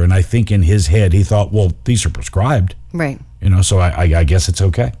doctor. And I think in his head, he thought, well, these are prescribed. Right. So I guess it's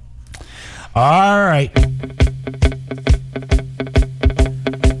okay. All right.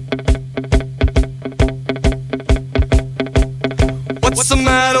 What's the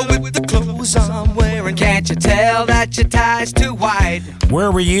matter with the clothes I'm wearing? Can't you tell that your tie's too wide? Where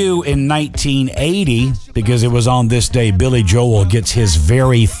were you in 1980? Because it was on this day Billy Joel gets his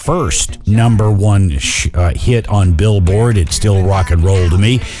very first #1 hit on Billboard. It's still rock and roll to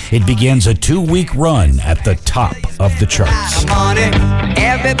me. It begins a 2-week run at the top of the charts.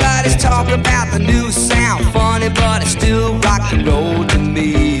 Everybody's talking about the new sound. Funny, but it's still rock and roll to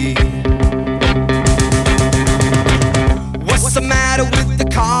me. What's the matter with the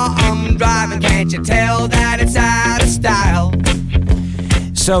car I'm driving? Can't you tell that it's out of style?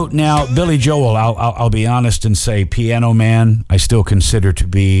 So now, Billy Joel, I'll be honest and say Piano Man, I still consider to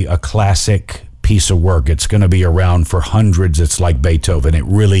be a classic piece of work. It's going to be around for hundreds. It's like Beethoven. It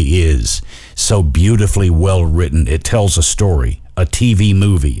really is so beautifully well written. It tells a story, a TV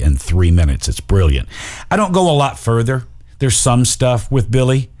movie in 3 minutes. It's brilliant. I don't go a lot further. There's some stuff with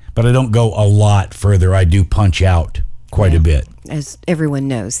Billy, but I don't go a lot further. I do punch out quite a bit. As everyone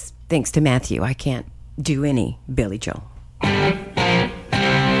knows, thanks to Matthew, I can't do any Billy Joel.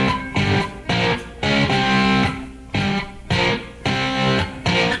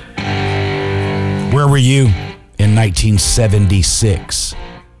 Where were you in 1976?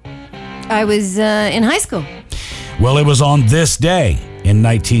 I was in high school. Well, it was on this day in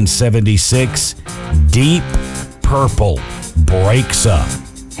 1976, Deep Purple breaks up.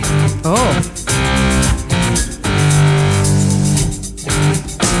 Oh.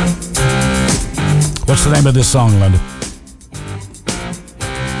 What's the name of this song, Linda?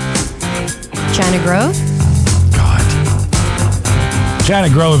 China Grove? God. China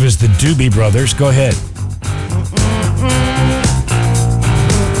Grove is the Doobie Brothers. Go ahead.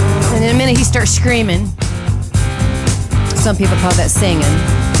 And in a minute, he starts screaming. Some people call that singing.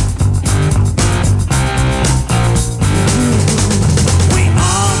 We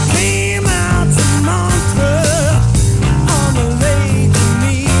all came out to Montreux on the lake to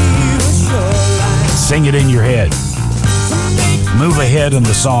meet a shoreline. Sing it in your head. Move ahead in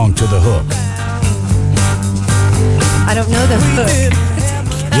the song to the hook. I don't know the hook.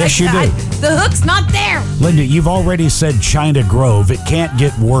 Yes, you do. The hook's not there. Linda, you've already said China Grove. It can't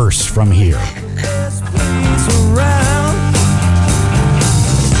get worse from here.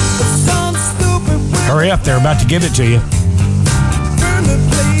 Hurry up, they're about to give it to you. Burn the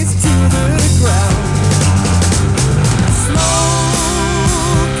place to the ground.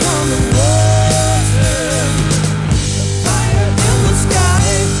 Smoke on the water. Fire in the sky.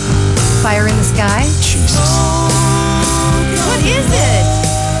 Fire in the sky? Jesus. What is it?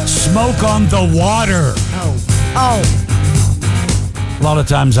 Smoke on the water. Oh. A lot of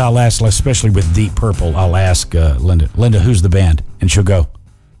times I'll ask, especially with Deep Purple, I'll ask Linda, who's the band? And she'll go,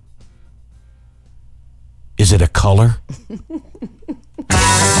 is it a color?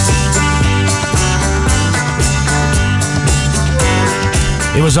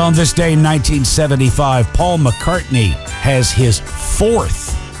 It was on this day in 1975, Paul McCartney has his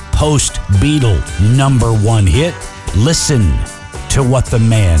fourth post-Beatle #1 hit. Listen to what the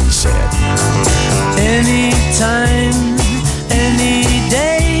man said. Anytime, any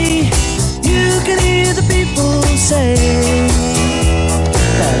day, you can hear the people say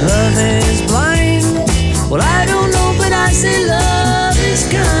that love is blind. Well, I don't know, but I say love is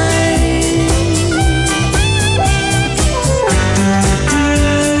kind.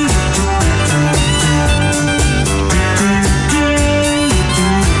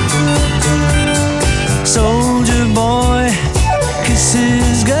 Soldier boy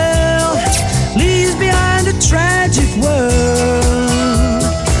kisses girl, leaves behind a tragic world,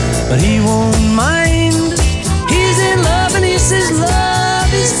 but he won't mind. He's in love and he says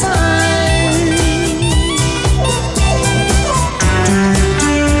love is fine.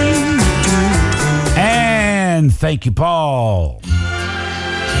 And thank you, Paul.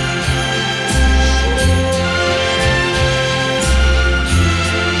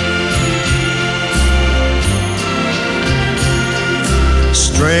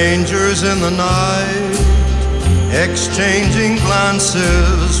 Strangers in the night, exchanging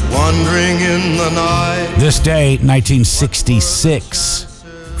glances, wandering in the night. This day, 1966,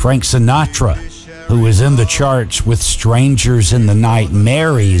 Frank Sinatra, who is in the charts with Strangers in the Night,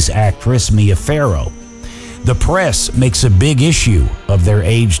 marries actress Mia Farrow. The press makes a big issue of their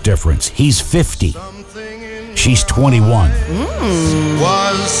age difference. He's 50. She's 21.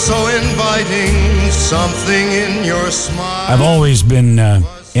 Was so inviting, something in your smile. I've always been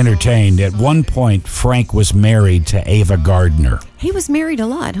entertained. At one point, Frank was married to Ava Gardner. He was married a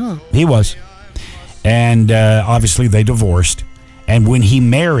lot, huh? He was. And obviously they divorced. And when he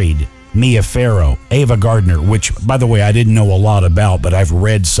married Mia Farrow, Ava Gardner, which, by the way, I didn't know a lot about, but I've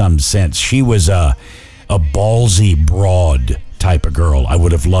read some since. She was a ballsy broad type of girl. I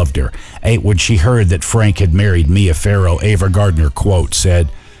would have loved her. When she heard that Frank had married Mia Farrow, Ava Gardner, quote,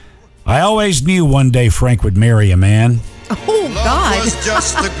 said, I always knew one day Frank would marry a man. Oh, God. Love was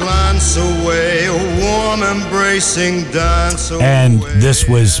just a glance away, a warm embracing dance away. And this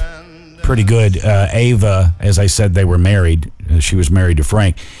was pretty good. Ava, as I said, they were married. She was married to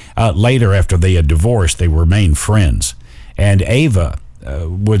Frank. Later, after they had divorced, they remained friends. And Ava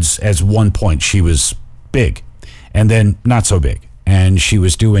was, at one point, she was big. And then not so big. And she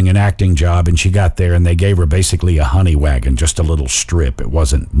was doing an acting job, and she got there, and they gave her basically a honey wagon, just a little strip. It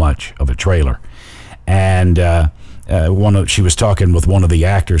wasn't much of a trailer. And she was talking with one of the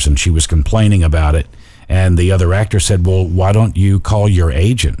actors, and she was complaining about it. And the other actor said, well, why don't you call your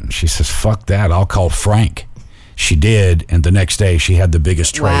agent? And she says, fuck that, I'll call Frank. She did, and the next day she had the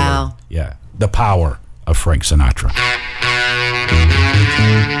biggest trailer. Wow. Yeah, the power of Frank Sinatra.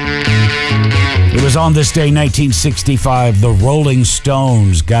 It was on this day, 1965, the Rolling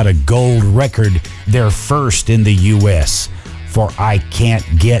Stones got a gold record, their first in the U.S., for I Can't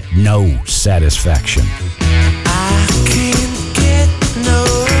Get No Satisfaction. I can't get no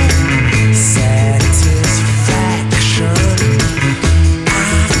satisfaction. I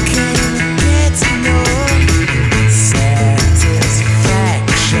can't get no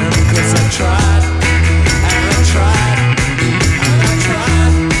satisfaction. 'Cause I tried, and I tried, and I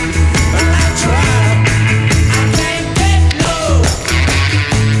tried, and I tried. I can't get no.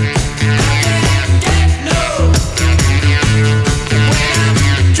 I can't get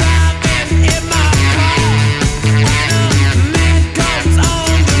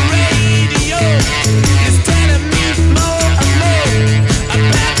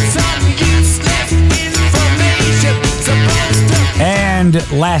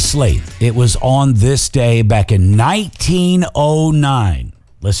lastly, it was on this day back in 1909.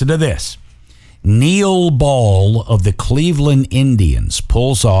 Listen to this. Neil Ball of the Cleveland Indians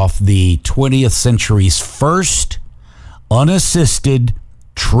pulls off the 20th century's first unassisted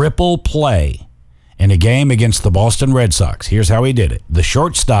triple play in a game against the Boston Red Sox. Here's how he did it. The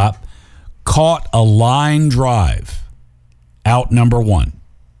shortstop caught a line drive, out number one.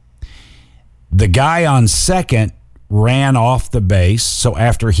 The guy on second ran off the base, so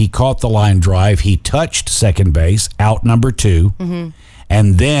after he caught the line drive, he touched second base, out number two. Mm-hmm.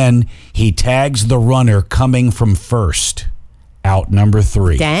 And then he tags the runner coming from first, out number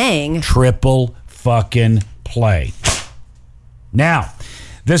three. Dang. Triple fucking play. Now,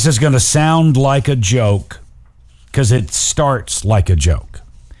 this is going to sound like a joke because it starts like a joke.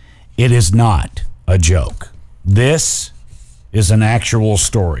 It is not a joke. This is an actual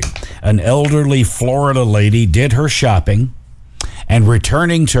story. An elderly Florida lady did her shopping and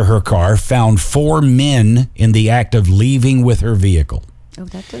returning to her car found 4 men in the act of leaving with her vehicle. Oh,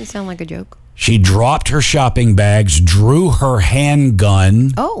 that doesn't sound like a joke. She dropped her shopping bags, drew her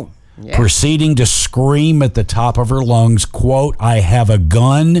handgun. Oh, yeah. Proceeding to scream at the top of her lungs, quote, "I have a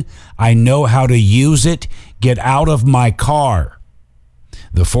gun. I know how to use it. Get out of my car."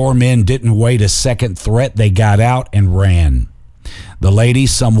 The 4 men didn't wait a second threat. They got out and ran. The lady,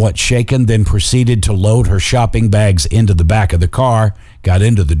 somewhat shaken, then proceeded to load her shopping bags into the back of the car, got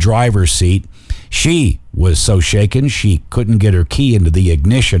into the driver's seat. She was so shaken she couldn't get her key into the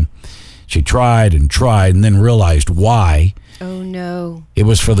ignition. She tried and then realized why. Oh, no. It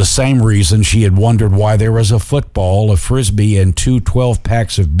was for the same reason she had wondered why there was a football, a Frisbee, and 2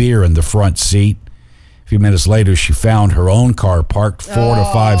 12-packs of beer in the front seat. A few minutes later, she found her own car parked 4 to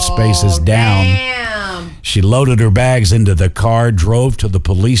 5 spaces down. Damn. She loaded her bags into the car, drove to the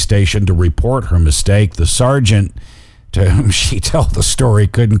police station to report her mistake. The sergeant, to whom she told the story,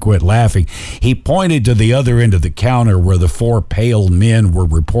 couldn't quit laughing. He pointed to the other end of the counter where the 4 pale men were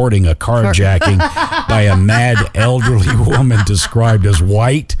reporting a carjacking by a mad elderly woman described as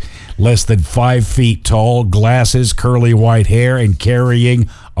white, less than 5 feet tall, glasses, curly white hair, and carrying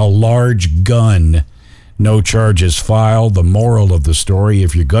a large gun. No charges filed. The moral of the story,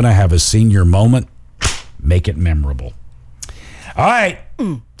 if you're going to have a senior moment, make it memorable. All right,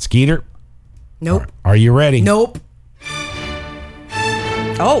 Skeeter. Nope. Are you ready? Nope.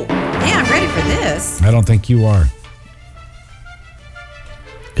 Oh, yeah, I'm ready for this. I don't think you are.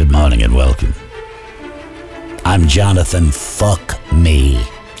 Good morning and welcome. I'm Jonathan Fuck Me.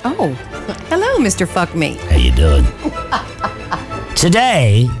 Oh, hello, Mr. Fuck Me. How you doing?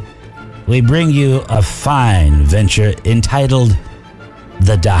 Today, we bring you a fine venture entitled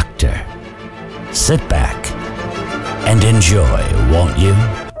The Doctor. Sit back and enjoy, won't you?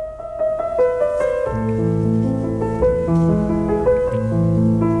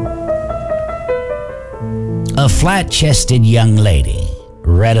 A flat-chested young lady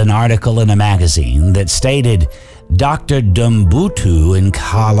read an article in a magazine that stated Dr. Dumbutu in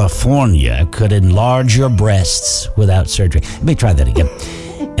California could enlarge your breasts without surgery. Let me try that again.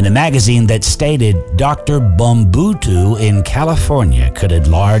 In a magazine that stated Dr. Bumbutu in California could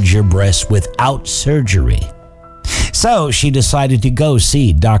enlarge your breasts without surgery. So she decided to go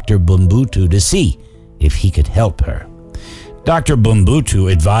see Dr. Bumbutu to see if he could help her. Dr.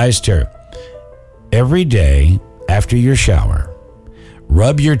 Bumbutu advised her, every day after your shower,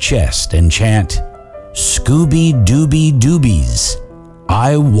 rub your chest and chant, "Scooby Dooby Doobies,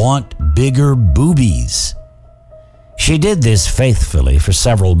 I want bigger boobies." She did this faithfully for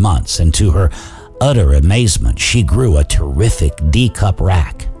several months, and to her utter amazement, she grew a terrific D-cup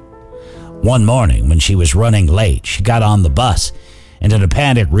rack. One morning, when she was running late, she got on the bus and in a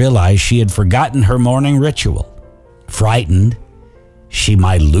panic realized she had forgotten her morning ritual. Frightened, she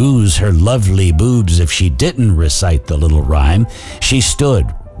might lose her lovely boobs if she didn't recite the little rhyme, she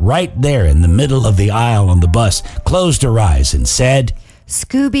stood right there in the middle of the aisle on the bus, closed her eyes and said,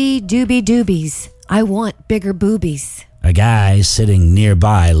 "Scooby Dooby Doobies, I want bigger boobies." A guy sitting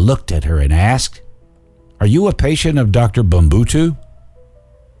nearby looked at her and asked, "Are you a patient of Dr. Bumbutu?"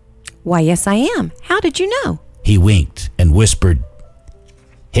 "Why, yes, I am. How did you know?" He winked and whispered,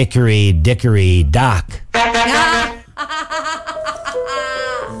 "Hickory dickory dock."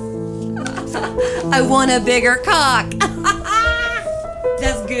 I want a bigger cock.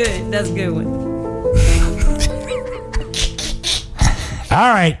 That's good. That's a good one.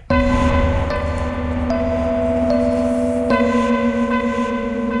 All right.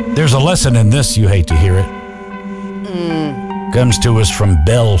 There's a lesson in this, you hate to hear it. Comes to us from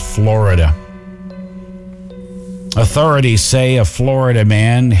Bell, Florida. Authorities say a Florida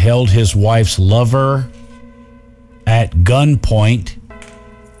man held his wife's lover at gunpoint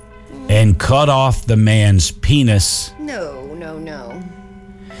and cut off the man's penis No.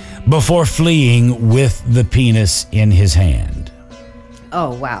 before fleeing with the penis in his hand.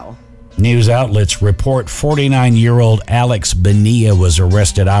 Oh, wow. News outlets report 49-year-old Alex Bonilla was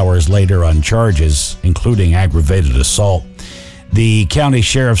arrested hours later on charges, including aggravated assault. The county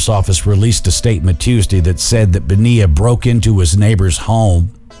sheriff's office released a statement Tuesday that said that Bonilla broke into his neighbor's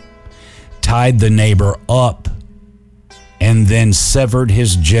home, tied the neighbor up, and then severed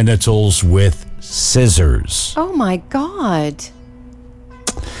his genitals with scissors. Oh, my God.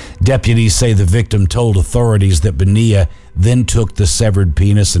 Deputies say the victim told authorities that Bonilla then took the severed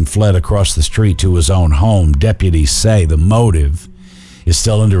penis and fled across the street to his own home. Deputies say the motive is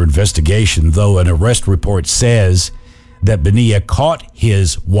still under investigation, though an arrest report says that Bonilla caught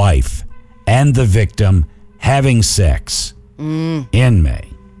his wife and the victim having sex in May.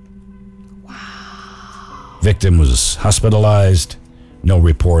 Wow. Victim was hospitalized. No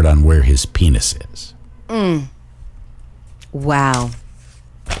report on where his penis is. Wow.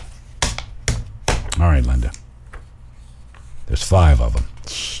 All right, Linda. There's 5 of them.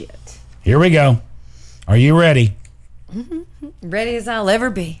 Shit. Here we go. Are you ready? Ready as I'll ever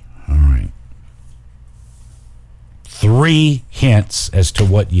be. All right. 3 hints as to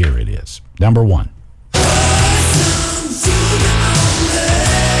what year it is. Number 1.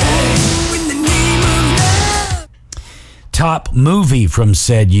 Top movie from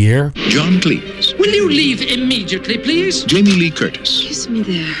said year. John Cleese. Will you leave immediately, please? Jamie Lee Curtis. Kiss me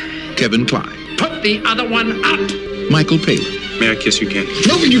there. Kevin Kline. Put the other one out. Michael Palin. May I kiss you, Ken?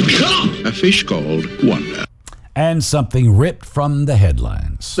 No, you can't! A fish called Wanda. And something ripped from the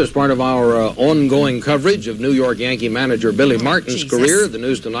headlines. As part of our ongoing coverage of New York Yankee manager Billy Martin's career, the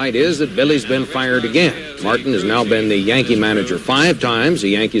news tonight is that Billy's been fired again. Martin has now been the Yankee manager 5 times. The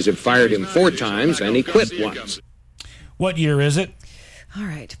Yankees have fired him 4 times, and he quit once. What year is it? All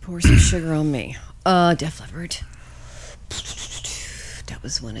right, pour some sugar on me. Def Leppard. That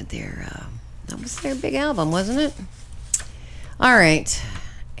was one of their, that was their big album, wasn't it? All right.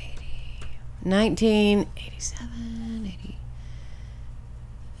 1987, 80.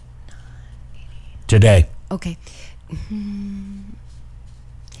 Today. Okay.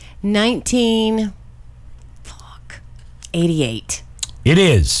 88. It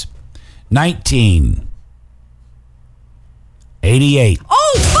is 1988.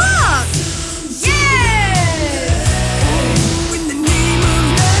 Oh, fuck! Yeah!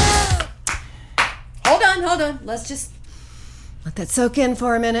 Hold on. Let's just let that soak in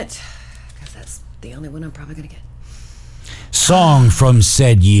for a minute, because that's the only one I'm probably going to get. Song from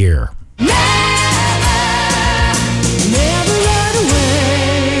said year. Never run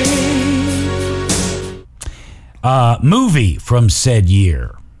away. Movie from said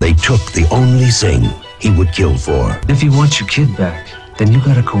year. They took the only thing he would kill for. If you want your kid back, then you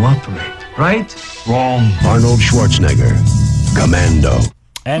gotta cooperate, right? Wrong. Arnold Schwarzenegger, Commando.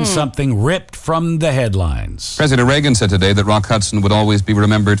 And something ripped from the headlines. President Reagan said today that Rock Hudson would always be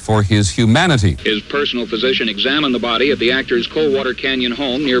remembered for his humanity. His personal physician examined the body at the actor's Coldwater Canyon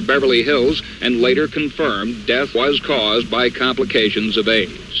home near Beverly Hills and later confirmed death was caused by complications of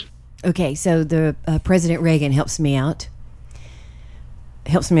AIDS. Okay, so the President Reagan helps me out.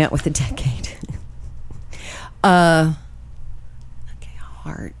 Helps me out with the decade. Okay,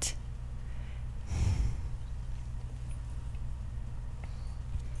 heart.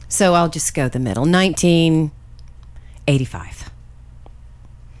 So I'll just go the middle. 1985.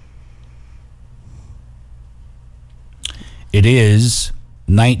 It is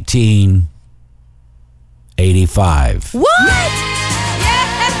 1985. What?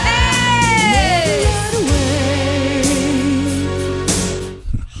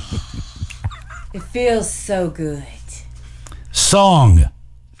 It feels so good. Song.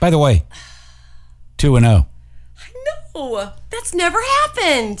 By the way, 2-0. No, that's never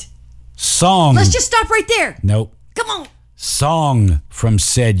happened. Song. Let's just stop right there. Nope. Come on. Song from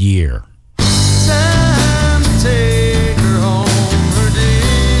said year. Time to take her home. Her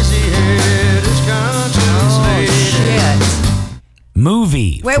dizzy head is conscience laden. Shit.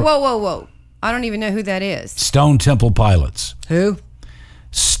 Movie. Wait, whoa. I don't even know who that is. Stone Temple Pilots. Who?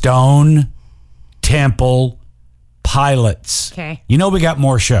 Stone Temple Pilots. Okay. You know we got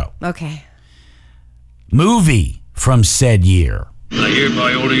more show. Okay. Movie from said year. I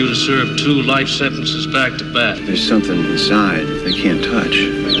hereby order you to serve 2 life sentences back to back. There's something inside they can't touch.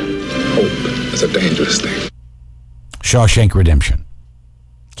 Hope is a dangerous thing. Shawshank Redemption.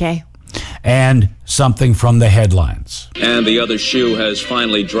 Okay. And something from the headlines. And the other shoe has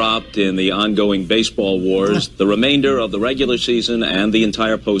finally dropped in the ongoing baseball wars. The remainder of the regular season and the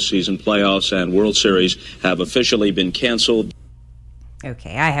entire postseason playoffs and World Series have officially been canceled.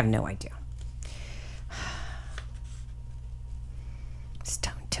 Okay, I have no idea.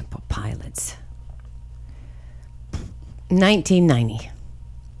 Stone Temple Pilots. 1990.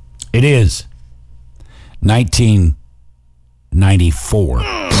 It is 1994.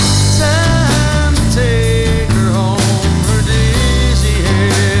 Time to take her home. Her dizzy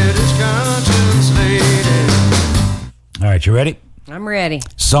head is conscience laden. All right, you ready? I'm ready.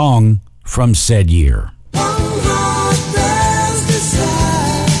 Song from said year.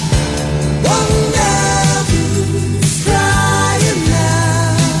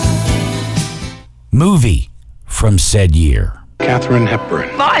 Movie from said year. Katharine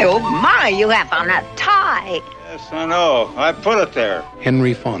Hepburn. My, oh my, you have on a tie. Yes, I know. I put it there.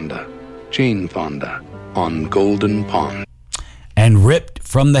 Henry Fonda. Jane Fonda. On Golden Pond. And ripped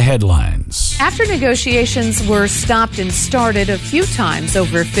from the headlines. After negotiations were stopped and started a few times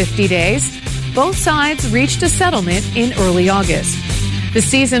over 50 days, both sides reached a settlement in early August. The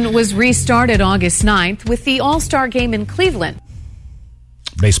season was restarted August 9th with the All-Star Game in Cleveland.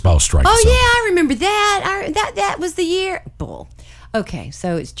 Baseball strike. Oh, yeah, I remember that. That was the year. Bull. Okay,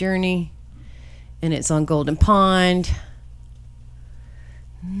 so it's Journey, and it's on Golden Pond.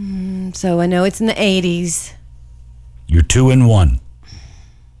 So I know it's in the 80s. You're 2-1.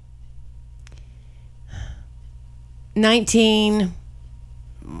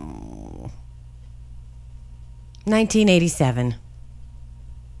 1987.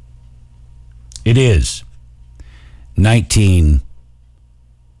 It is 1981.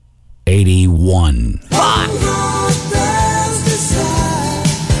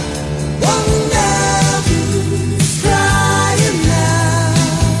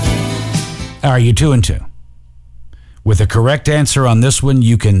 All right, you 2-2. With a correct answer on this one,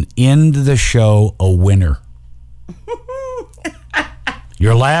 you can end the show a winner.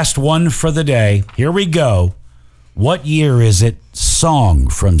 Your last one for the day. Here we go. What year is it? Song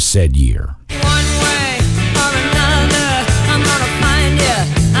from said year.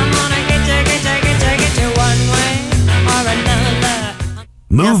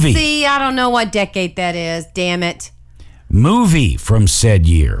 Movie. Now, see, I don't know what decade that is. Damn it. Movie from said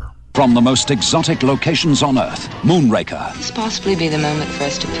year. From the most exotic locations on Earth, Moonraker. This possibly be the moment for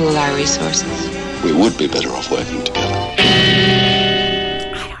us to pool our resources. We would be better off working together.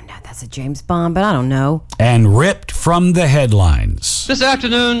 I don't know. That's a James Bond, but I don't know. And ripped from the headlines. This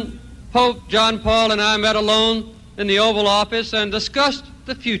afternoon, Pope John Paul and I met alone in the Oval Office and discussed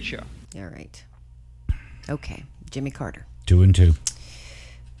the future. All right. Okay. Jimmy Carter. 2-2.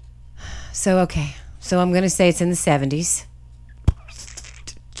 So, okay. So I'm going to say it's in the 70s.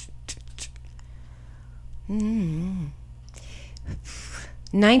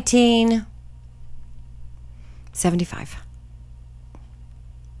 1975.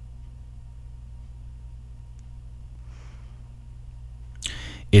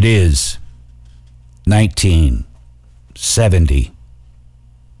 It is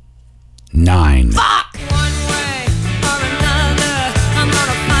 1979. Fuck!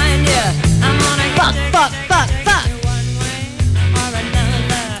 Fuck.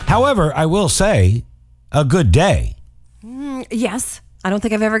 However, I will say, a good day. Yes. I don't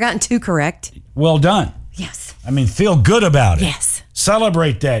think I've ever gotten two correct. Well done. Yes. I mean, feel good about it. Yes.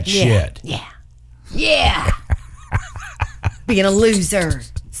 Celebrate that shit. Yeah. Being a loser.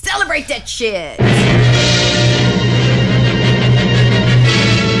 Celebrate that shit.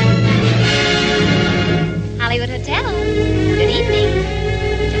 Hollywood Hotel. Good evening.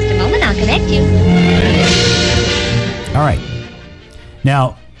 Just a moment, I'll connect you. All right.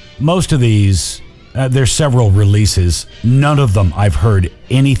 Now, most of these, there's several releases. None of them I've heard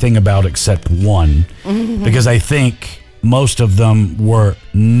anything about except one, because I think most of them were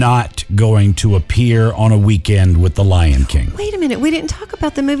not going to appear on a weekend with The Lion King. Wait a minute. We didn't talk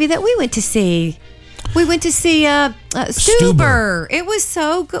about the movie that we went to see. We went to see Stuber. It was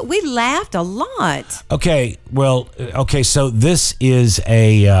so good. We laughed a lot. Okay, well, so this is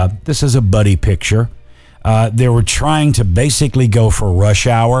a buddy picture. They were trying to basically go for Rush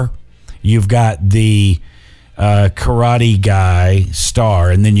Hour. You've got the karate guy star,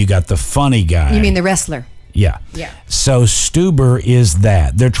 and then you got the funny guy. You mean the wrestler? Yeah. Yeah. So Stuber is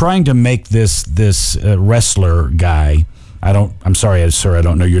that. They're trying to make this wrestler guy. I'm sorry, sir, I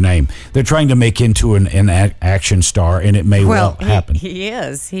don't know your name. They're trying to make into an action star, and it may well happen. He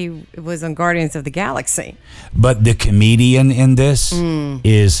is. He was on Guardians of the Galaxy. But the comedian in this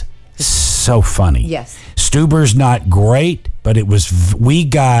is so funny. Yes. Stuber's not great, but we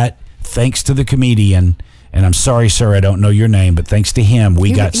got, thanks to the comedian, and I'm sorry, sir, I don't know your name, but thanks to him,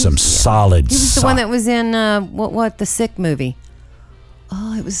 we got some solid. He was the one that was in the Sick movie.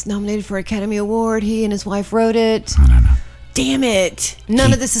 Oh, it was nominated for Academy Award. He and his wife wrote it. I don't know. damn it.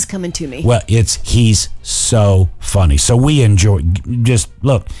 None of this is coming to me. Well, he's so funny. So we enjoy. Just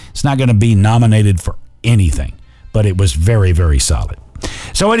look, it's not going to be nominated for anything, but it was very, very solid.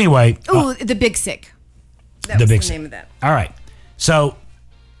 So anyway, The Big Sick. That was the name of that. All right. So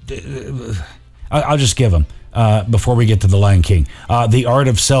I'll just give them before we get to The Lion King. The Art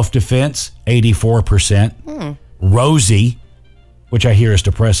of Self-Defense, 84%. Rosie, which I hear is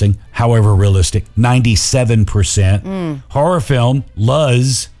depressing, however realistic, 97%. Horror film,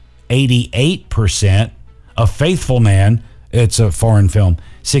 Luz, 88%. A Faithful Man, it's a foreign film,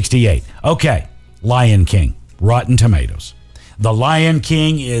 68%. Okay, Lion King, Rotten Tomatoes. The Lion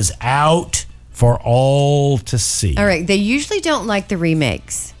King is out for all to see. All right, they usually don't like the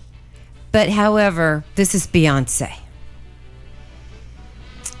remakes. But however, this is Beyonce.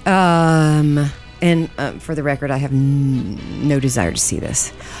 And for the record, I have no desire to see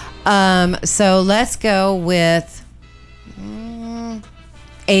this. So let's go with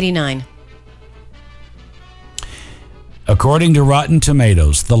 89. According to Rotten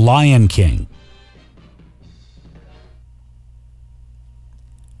Tomatoes, The Lion King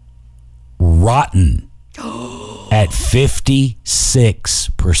rotten at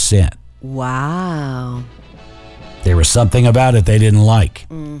 56%. Wow. There was something about it they didn't like.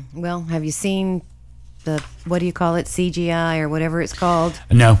 Well, have you seen the, what do you call it, CGI or whatever it's called?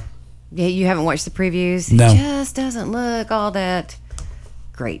 No. Yeah, you haven't watched the previews? No. It just doesn't look all that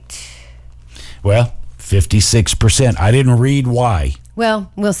great. Well, 56%. I didn't read why.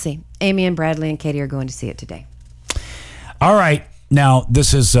 Well, we'll see. Amy and Bradley and Katie are going to see it today. All right. Now,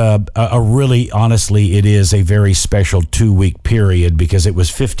 this is a really, honestly, it is a very special 2-week period because it was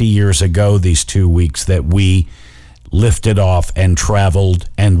 50 years ago, these 2 weeks, that we lifted off and traveled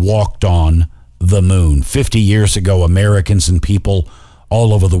and walked on the moon. 50 years ago, Americans and people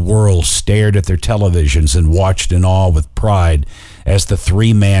all over the world stared at their televisions and watched in awe with pride as the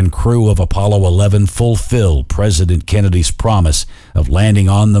 3-man crew of Apollo 11 fulfilled President Kennedy's promise of landing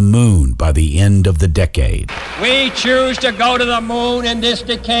on the moon by the end of the decade. We choose to go to the moon in this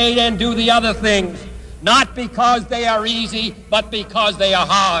decade and do the other things, not because they are easy, but because they are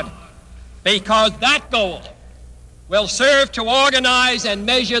hard. Because that goal will serve to organize and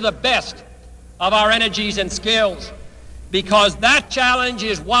measure the best of our energies and skills. Because that challenge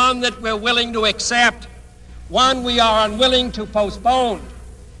is one that we're willing to accept, one we are unwilling to postpone,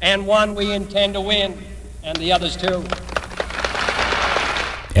 and one we intend to win, and the others too.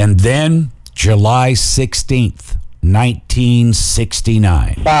 And then, July 16th,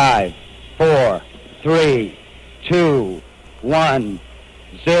 1969. 5, 4, 3, 2, 1,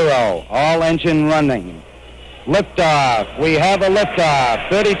 0. All engine running. Liftoff. We have a liftoff.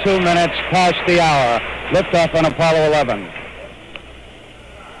 32 minutes past the hour. Liftoff on Apollo 11.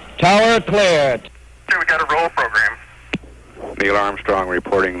 Tower cleared. We got a roll program. Neil Armstrong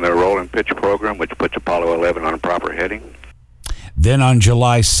reporting the roll and pitch program, which puts Apollo 11 on a proper heading. Then on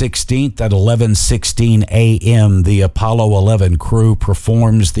July 16th at 11:16 a.m., the Apollo 11 crew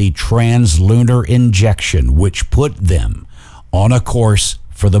performs the translunar injection, which put them on a course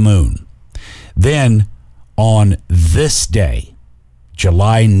for the moon. Then, on this day,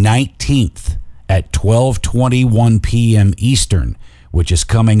 July 19th at 12:21 p.m. Eastern, which is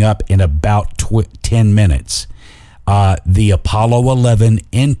coming up in about 10 minutes, the Apollo 11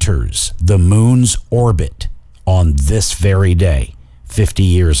 enters the moon's orbit on this very day, 50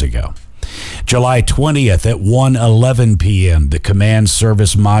 years ago. July 20th at 1:11 p.m., the Command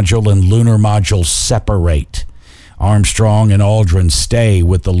Service Module and Lunar Module separate. Armstrong and Aldrin stay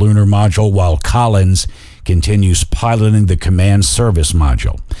with the Lunar Module while Collins continues piloting the Command Service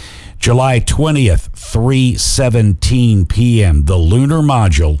Module. July 20th, 3:17 p.m., the Lunar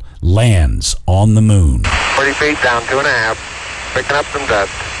Module lands on the moon. 40 feet down, 2.5. Picking up some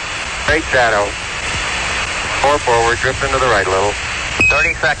dust. Straight shadow. 4 forward, drift into the right a little.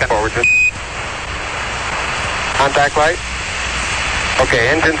 30 seconds. Forward, drift. Contact light. Okay,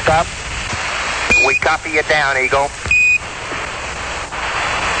 engine stop. We copy you down, Eagle.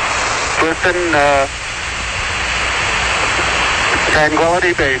 Listen,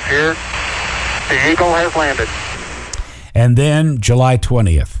 Tranquility Base here. The Eagle has landed. And then July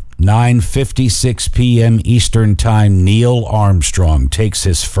 20th, 9:56 p.m. Eastern Time, Neil Armstrong takes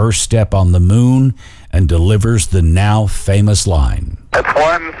his first step on the moon and delivers the now famous line. It's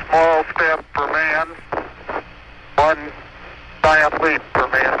one small step for man, one giant leap for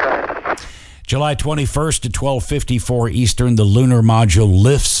mankind. July 21st at 12:54 Eastern, the Lunar Module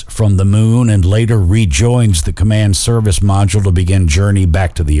lifts from the moon and later rejoins the Command Service Module to begin journey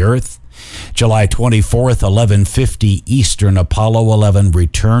back to the Earth. July 24th, 11:50 Eastern, Apollo 11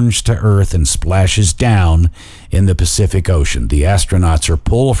 returns to Earth and splashes down in the Pacific Ocean. The astronauts are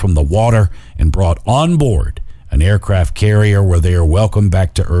pulled from the water and brought on board an aircraft carrier where they are welcomed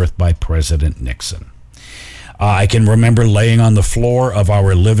back to Earth by President Nixon. I can remember laying on the floor of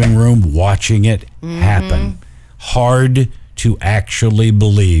our living room watching it happen. Hard to actually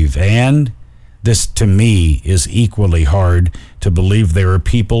believe. And this, to me, is equally hard to believe. There are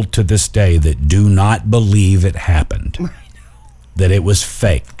people to this day that do not believe it happened. I know. That it was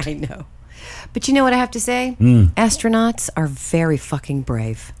faked. I know. But you know what I have to say? Astronauts are very fucking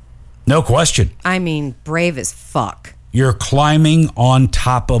brave. No question. I mean, brave as fuck. You're climbing on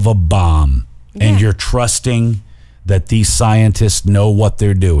top of a bomb, and you're trusting that these scientists know what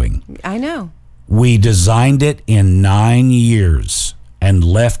they're doing. I know. We designed it in 9 years and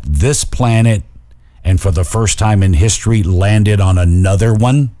left this planet, and for the first time in history, landed on another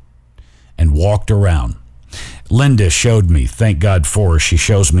one and walked around. Linda showed me, thank God for her. She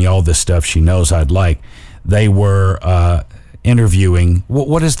shows me all this stuff she knows I'd like. They were interviewing,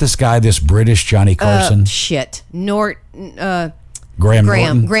 what is this guy, this British Johnny Carson? Graham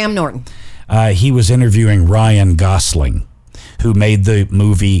Norton. He was interviewing Ryan Gosling, who made the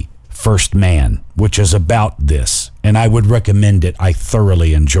movie First Man, which is about this, and I would recommend it. I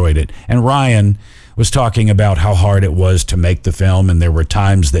thoroughly enjoyed it. And Ryan was talking about how hard it was to make the film, and there were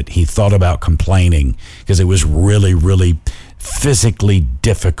times that he thought about complaining because it was really, really physically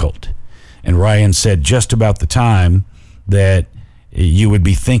difficult. And Ryan said just about the time that you would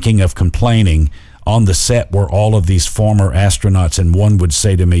be thinking of complaining, on the set were all of these former astronauts, and one would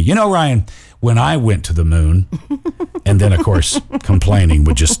say to me, you know, Ryan, when I went to the moon, and then, of course, complaining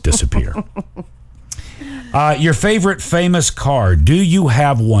would just disappear. Your favorite famous car, do you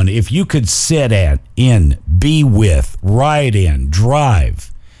have one? If you could sit in, be with, ride in,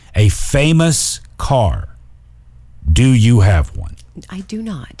 drive a famous car, do you have one? I do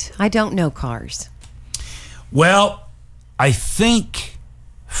not. I don't know cars. Well, I think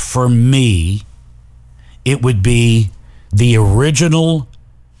for me, it would be the original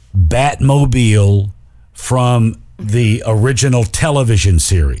Batmobile from the original television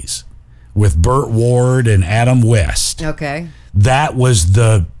series with Burt Ward and Adam West. Okay. That was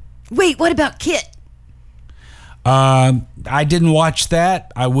the... Wait, what about Kit? I didn't watch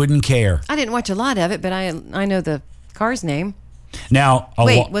that. I wouldn't care. I didn't watch a lot of it, but I know the car's name. Now...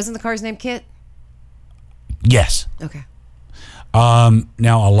 wasn't the car's name Kit? Yes. Okay.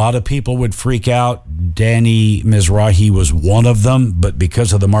 Now, a lot of people would freak out. Danny Mizrahi was one of them, but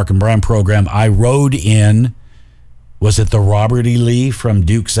because of the Mark and Brian program, I rode in, was it the Robert E. Lee from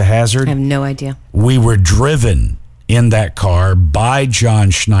Dukes of Hazzard? I have no idea. We were driven in that car by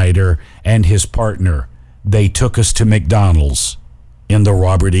John Schneider and his partner. They took us to McDonald's in the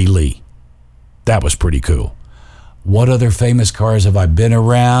Robert E. Lee. That was pretty cool. What other famous cars have I been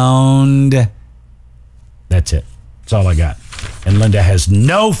around? That's it. That's all I got. And Linda has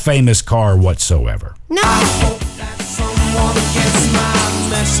no famous car whatsoever. No.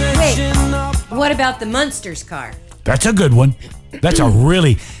 Wait, what about the Munsters car? That's a good one. That's a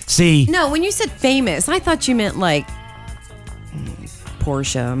really... See... No, when you said famous, I thought you meant like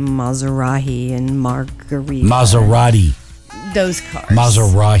Porsche, Maserati, and Margarita. Maserati. Those cars.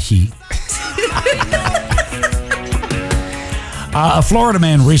 Maserati. A Florida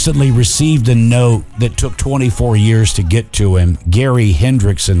man recently received a note that took 24 years to get to him. Gary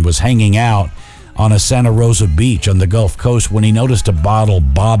Hendrickson was hanging out on a Santa Rosa beach on the Gulf Coast when he noticed a bottle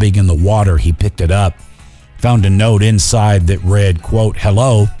bobbing in the water. He picked it up, found a note inside that read, quote,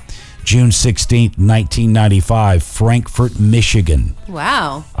 "Hello, June 16th, 1995, Frankfort, Michigan.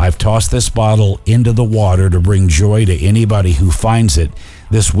 Wow. I've tossed this bottle into the water to bring joy to anybody who finds it.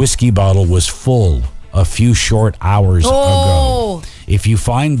 This whiskey bottle was full a few short hours ago. If you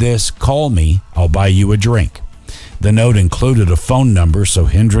find this, call me. I'll buy you a drink." The note included a phone number, so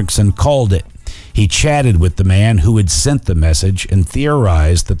Hendrickson called it. He chatted with the man who had sent the message and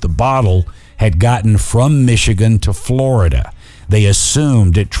theorized that the bottle had gotten from Michigan to Florida. They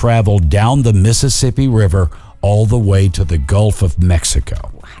assumed it traveled down the Mississippi River all the way to the Gulf of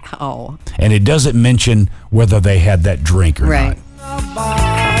Mexico. Wow. And it doesn't mention whether they had that drink or not.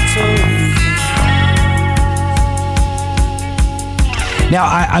 Now,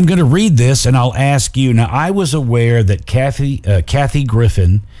 I'm going to read this, and I'll ask you. Now, I was aware that Kathy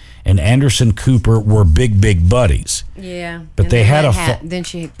Griffin and Anderson Cooper were big buddies. Yeah. But they had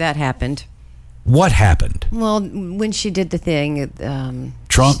that happened. What happened? Well, when she did the thing.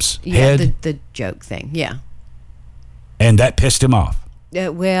 Trump's head? The joke thing, yeah. And that pissed him off?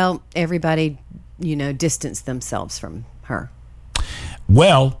 Well, everybody, distanced themselves from her.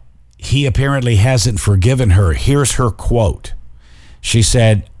 Well, he apparently hasn't forgiven her. Here's her quote. She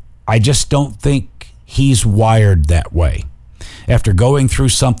said, "I just don't think he's wired that way. After going through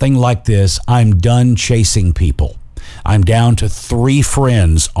something like this, I'm done chasing people. I'm down to 3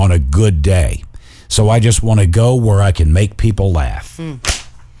 friends on a good day. So I just want to go where I can make people laugh."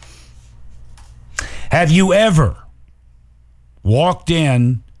 Have you ever walked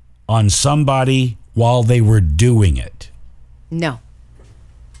in on somebody while they were doing it? No.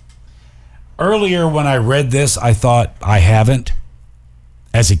 Earlier when I read this, I thought I haven't.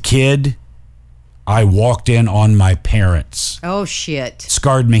 As a kid, I walked in on my parents. Oh, shit.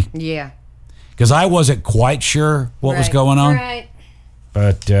 Scarred me. Yeah. Because I wasn't quite sure what was going on. Right.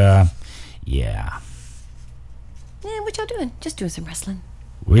 But, yeah. Yeah, what y'all doing? Just doing some wrestling.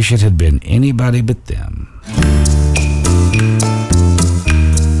 Wish it had been anybody but them.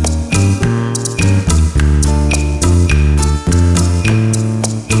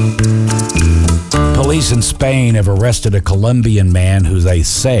 Police in Spain have arrested a Colombian man who they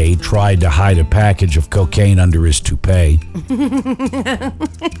say tried to hide a package of cocaine under his toupee.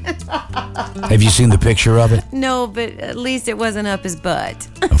 Have you seen the picture of it? No, but at least it wasn't up his butt.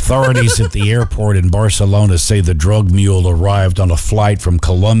 Authorities at the airport in Barcelona say the drug mule arrived on a flight from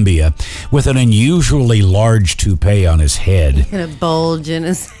Colombia with an unusually large toupee on his head. And a bulge in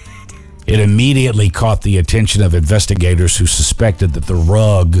his... It immediately caught the attention of investigators who suspected that the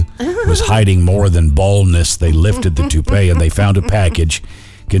rug was hiding more than baldness. They lifted the toupee and they found a package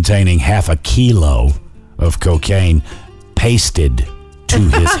containing half a kilo of cocaine pasted to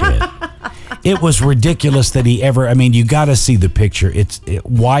his head. It was ridiculous that he ever, I mean, you got to see the picture.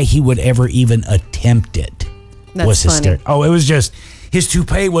 Why he would ever even attempt it was hysterical. Oh, it was just, his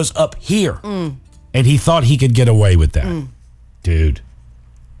toupee was up here. And he thought he could get away with that. Dude.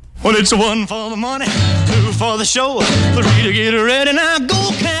 Well, it's 1 for the money, 2 for the show, 3 to get ready. Now go,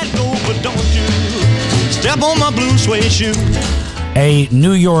 cat, go, but don't you step on my blue suede shoe. A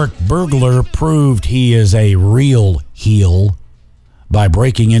New York burglar proved he is a real heel by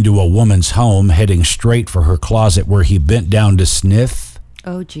breaking into a woman's home, heading straight for her closet where he bent down to sniff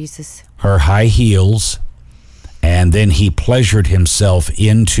Oh, Jesus. her high heels, and then he pleasured himself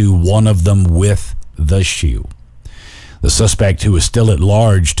into one of them with the shoe. The suspect, who is still at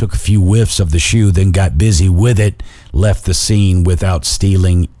large, took a few whiffs of the shoe, then got busy with it, left the scene without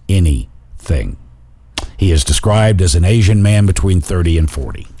stealing anything. He is described as an Asian man between 30 and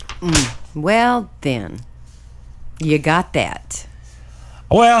 40. Well, then, you got that.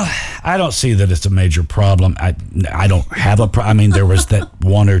 Well, I don't see that it's a major problem. I don't have a problem. I mean, there was that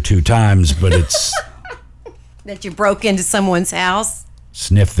 1 or 2 times, but it's... That you broke into someone's house?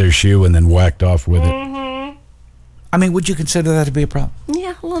 Sniffed their shoe and then whacked off with it. I mean, would you consider that to be a problem?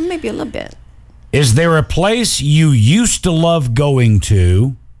 Yeah, well, maybe a little bit. Is there a place you used to love going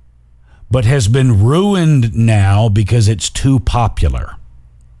to, but has been ruined now because it's too popular?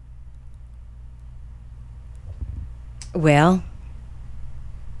 Well,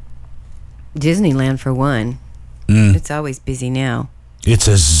 Disneyland, for one. It's always busy now. It's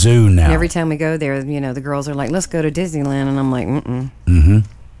a zoo now. And every time we go there, you know, the girls are like, let's go to Disneyland. And I'm like,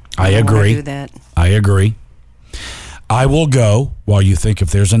 I agree. don't wanna do that. I agree. I will go, while you think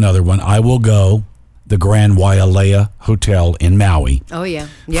if there's another one, I will go the Grand Wailea Hotel in Maui. Oh, yeah.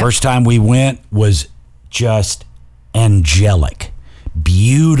 Yep. First time we went was just angelic.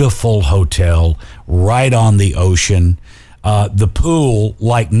 Beautiful hotel, right on the ocean. The pool,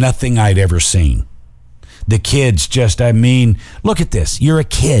 like nothing I'd ever seen. The kids just, I mean, look at this. You're a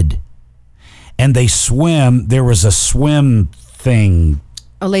kid. And they swim. There was a swim thing.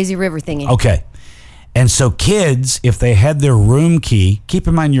 A lazy river thingy. Okay. And so kids, if they had their room key, keep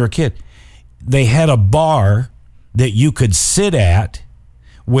in mind you're a kid, they had a bar that you could sit at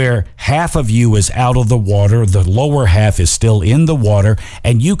where half of you is out of the water, the lower half is still in the water,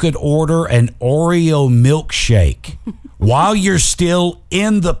 and you could order an Oreo milkshake while you're still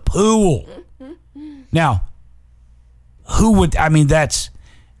in the pool. Now, who would, I mean, that's,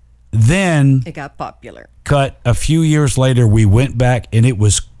 then it got popular. Cut a few years later, we went back and it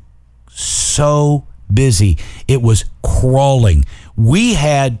was so busy. It was crawling. We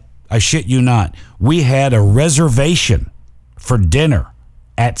had, I shit you not, we had a reservation for dinner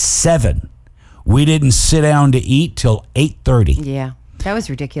at 7. We didn't sit down to eat till 8:30. Yeah, that was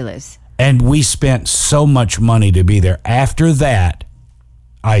ridiculous. And we spent so much money to be there. After that,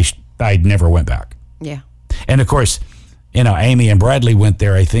 I never went back. Yeah. And of course, you know, Amy and Bradley went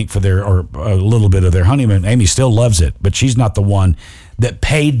there, I think, for their, or a little bit of their honeymoon. Amy still loves it, but she's not the one that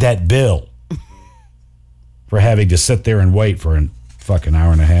paid that bill for having to sit there and wait for a fucking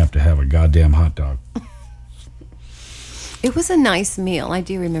hour and a half to have a goddamn hot dog. It was a nice meal. I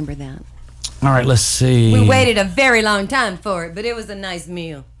do remember that. All right, let's see. We waited a very long time for it, but it was a nice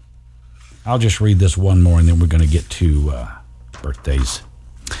meal. I'll just read this one more, and then we're going to get to birthdays.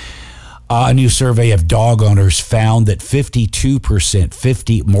 A new survey of dog owners found that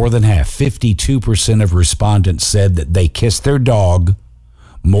 52%, more than half, 52% of respondents said that they kiss their dog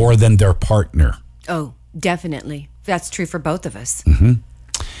more than their partner. Oh, definitely. That's true for both of us. Mm-hmm.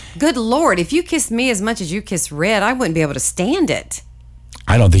 Good Lord, if you kissed me as much as you kiss Red, I wouldn't be able to stand it.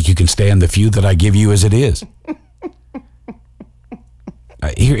 I don't think you can stand the few that I give you as it is.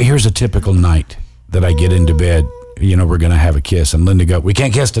 Here's a typical night that I get into bed. You know, we're going to have a kiss, and Linda goes, "We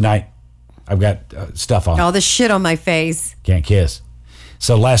can't kiss tonight. I've got stuff on." All the shit on my face. Can't kiss.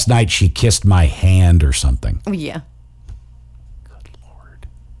 So last night she kissed my hand or something. Oh, yeah. Good Lord.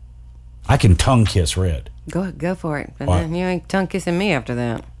 I can tongue kiss Red. Go for it. But then you ain't tongue kissing me after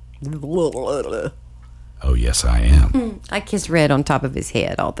that. Oh, yes, I am. I kiss Red on top of his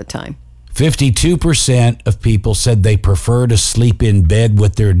head all the time. 52% of people said they prefer to sleep in bed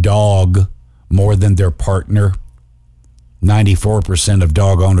with their dog more than their partner. 94% of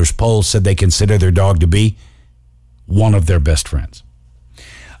dog owners polled said they consider their dog to be one of their best friends.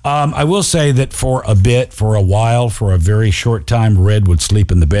 I will say that for a while, for a very short time, Red would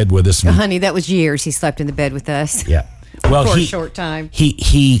sleep in the bed with us. Honey, that was years he slept in the bed with us. Yeah. Well, for a short time.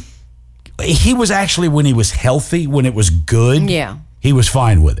 He was actually, when he was healthy, when it was good, yeah, he was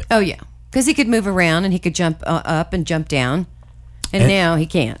fine with it. Oh, yeah. Because he could move around and he could jump up and jump down. And now he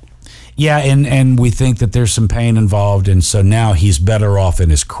can't. Yeah, and we think that there's some pain involved, and so now he's better off in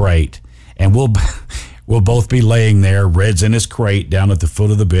his crate. And we'll both be laying there. Red's in his crate down at the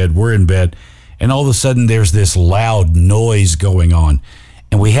foot of the bed. We're in bed. And all of a sudden, there's this loud noise going on.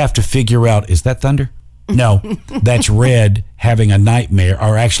 And we have to figure out, is that thunder? No, that's Red having a nightmare,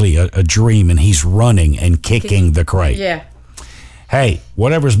 or actually a dream, and he's running and kicking the crate. Yeah. Hey,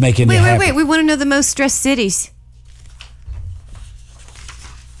 whatever's making you happy. Wait. We want to know the most stressed cities.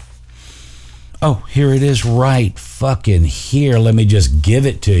 Oh, here it is right fucking here. Let me just give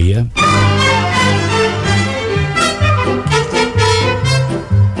it to you.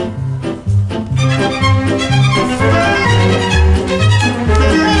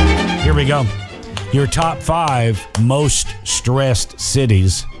 Here we go. Your top 5 most stressed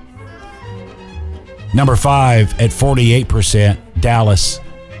cities. Number 5 at 48%, Dallas.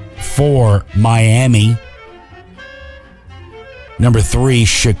 4, Miami. Number 3,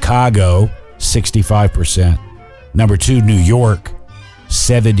 Chicago, 65%. Number 2, New York,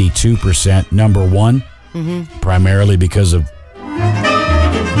 72%. Number 1, primarily because of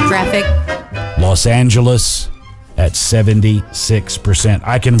traffic, Los Angeles at 76%.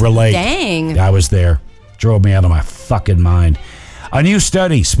 I can relate. Dang. I was there. Drove me out of my fucking mind. A new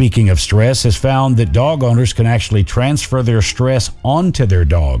study, speaking of stress, has found that dog owners can actually transfer their stress onto their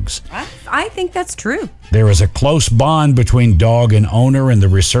dogs. I think that's true. There is a close bond between dog and owner, and the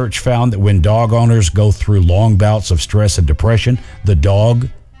research found that when dog owners go through long bouts of stress and depression, the dog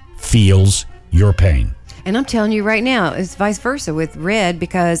feels your pain. And I'm telling you right now, it's vice versa with Red,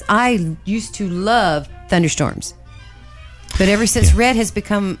 because I used to love thunderstorms. But ever since Red has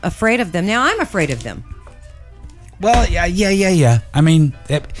become afraid of them, now I'm afraid of them. Well, yeah. I mean,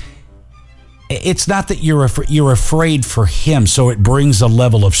 it's not that you're afraid for him, so it brings a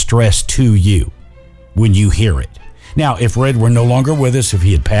level of stress to you when you hear it. Now, if Red were no longer with us, if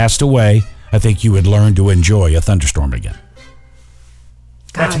he had passed away, I think you would learn to enjoy a thunderstorm again.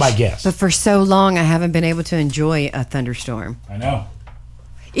 That's my guess. But for so long, I haven't been able to enjoy a thunderstorm. I know.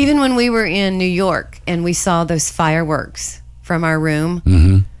 Even when we were in New York and we saw those fireworks from our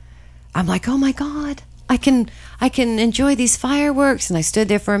room, I'm like, oh my God, I can enjoy these fireworks. And I stood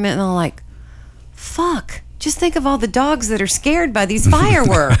there for a minute and I'm like, fuck, just think of all the dogs that are scared by these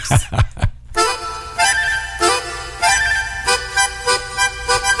fireworks.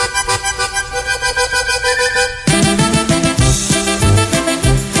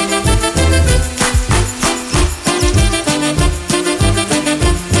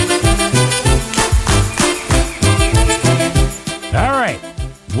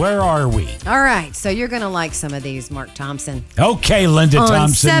 Where are we? All right, so you're going to like some of these, Mark Thompson. Okay, Linda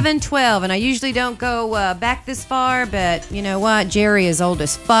Thompson. On 7/12, and I usually don't go back this far, but you know what? Jerry is old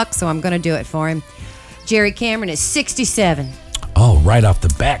as fuck, so I'm going to do it for him. Jerry Cameron is 67. Oh, right off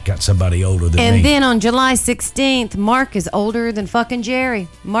the bat, got somebody older than me. And then on July 16th, Mark is older than fucking Jerry.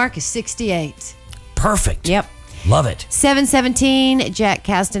 Mark is 68. Perfect. Yep. Love it. 7/17, Jack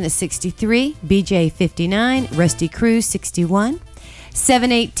Caston is 63. BJ 59. Rusty Cruz 61.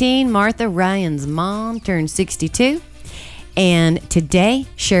 7/18, Martha Ryan's mom turned 62. And today,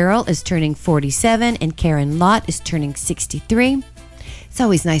 Cheryl is turning 47 and Karen Lott is turning 63. It's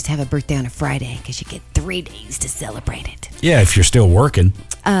always nice to have a birthday on a Friday because you get 3 days to celebrate it. Yeah, if you're still working.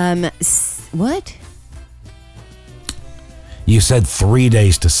 What? You said 3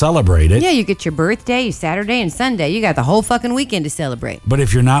 days to celebrate it. Yeah, you get your birthday, Saturday, and Sunday. You got the whole fucking weekend to celebrate. But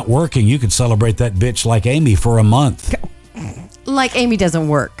if you're not working, you could celebrate that bitch like Amy for a month. Like Amy doesn't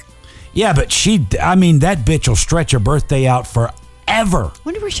work. Yeah, but that bitch will stretch your birthday out forever.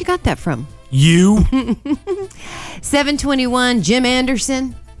 Wonder where she got that from. You? 721, Jim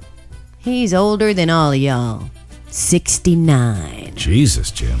Anderson. He's older than all of y'all. 69.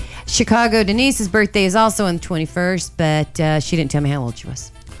 Jesus, Jim. Chicago, Denise's birthday is also on the 21st, but she didn't tell me how old she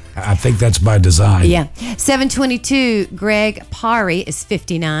was. I think that's by design. Yeah. 722, Greg Pari is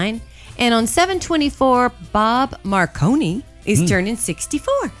 59. And on 724, Bob Marconi is turning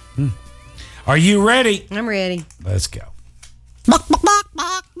 64. Are you ready? I'm ready. Let's go.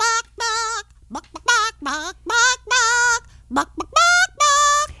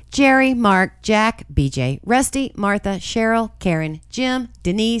 Jerry, Mark, Jack, BJ, Rusty, Martha, Cheryl, Karen, Jim,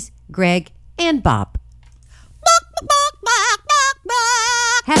 Denise, Greg, and Bob.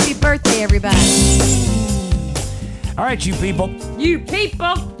 Happy birthday, everybody. All right, you people. You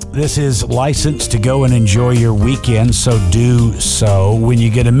people. This is License to Go and Enjoy Your Weekend, so do so when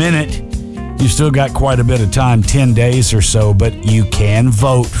you get a minute. You still got quite a bit of time, 10 days or so, but you can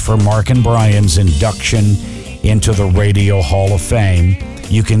vote for Mark and Brian's induction into the Radio Hall of Fame.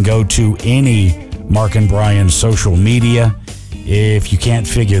 You can go to any Mark and Brian social media. If you can't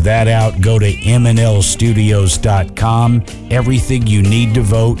figure that out, go to mnlstudios.com. Everything you need to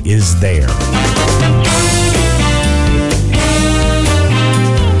vote is there.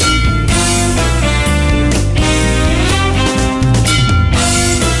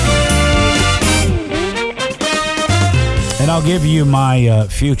 And I'll give you my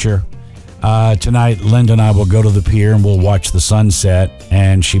future. Tonight, Linda and I will go to the pier and we'll watch the sunset.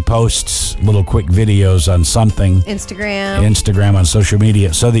 And she posts little quick videos on something. Instagram on social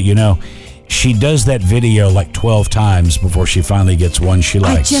media, so that you know. She does that video like 12 times before she finally gets one she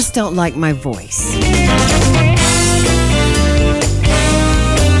likes. I just don't like my voice.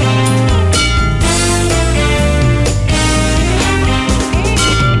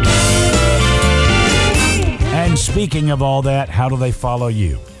 And speaking of all that, how do they follow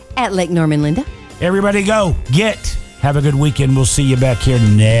you? At Lake Norman, Linda. Everybody go. Have a good weekend. We'll see you back here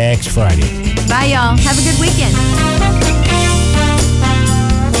next Friday. Bye, y'all. Have a good weekend.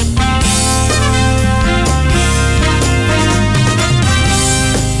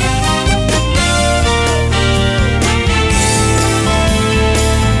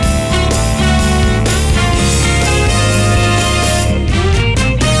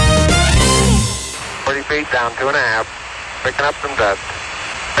 Down 2.5, picking up some dust.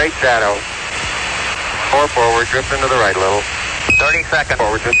 Straight shadow. 4 forward, drift into the right a little. 30 seconds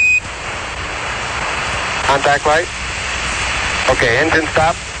forward. Contact light. Okay, engine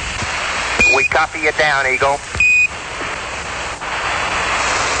stop. We copy you down, Eagle.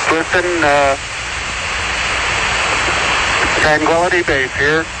 Listen, Tranquility Base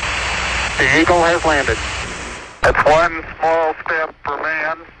here. The Eagle has landed. That's one small step for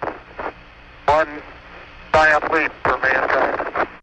man, one giant leap for mankind.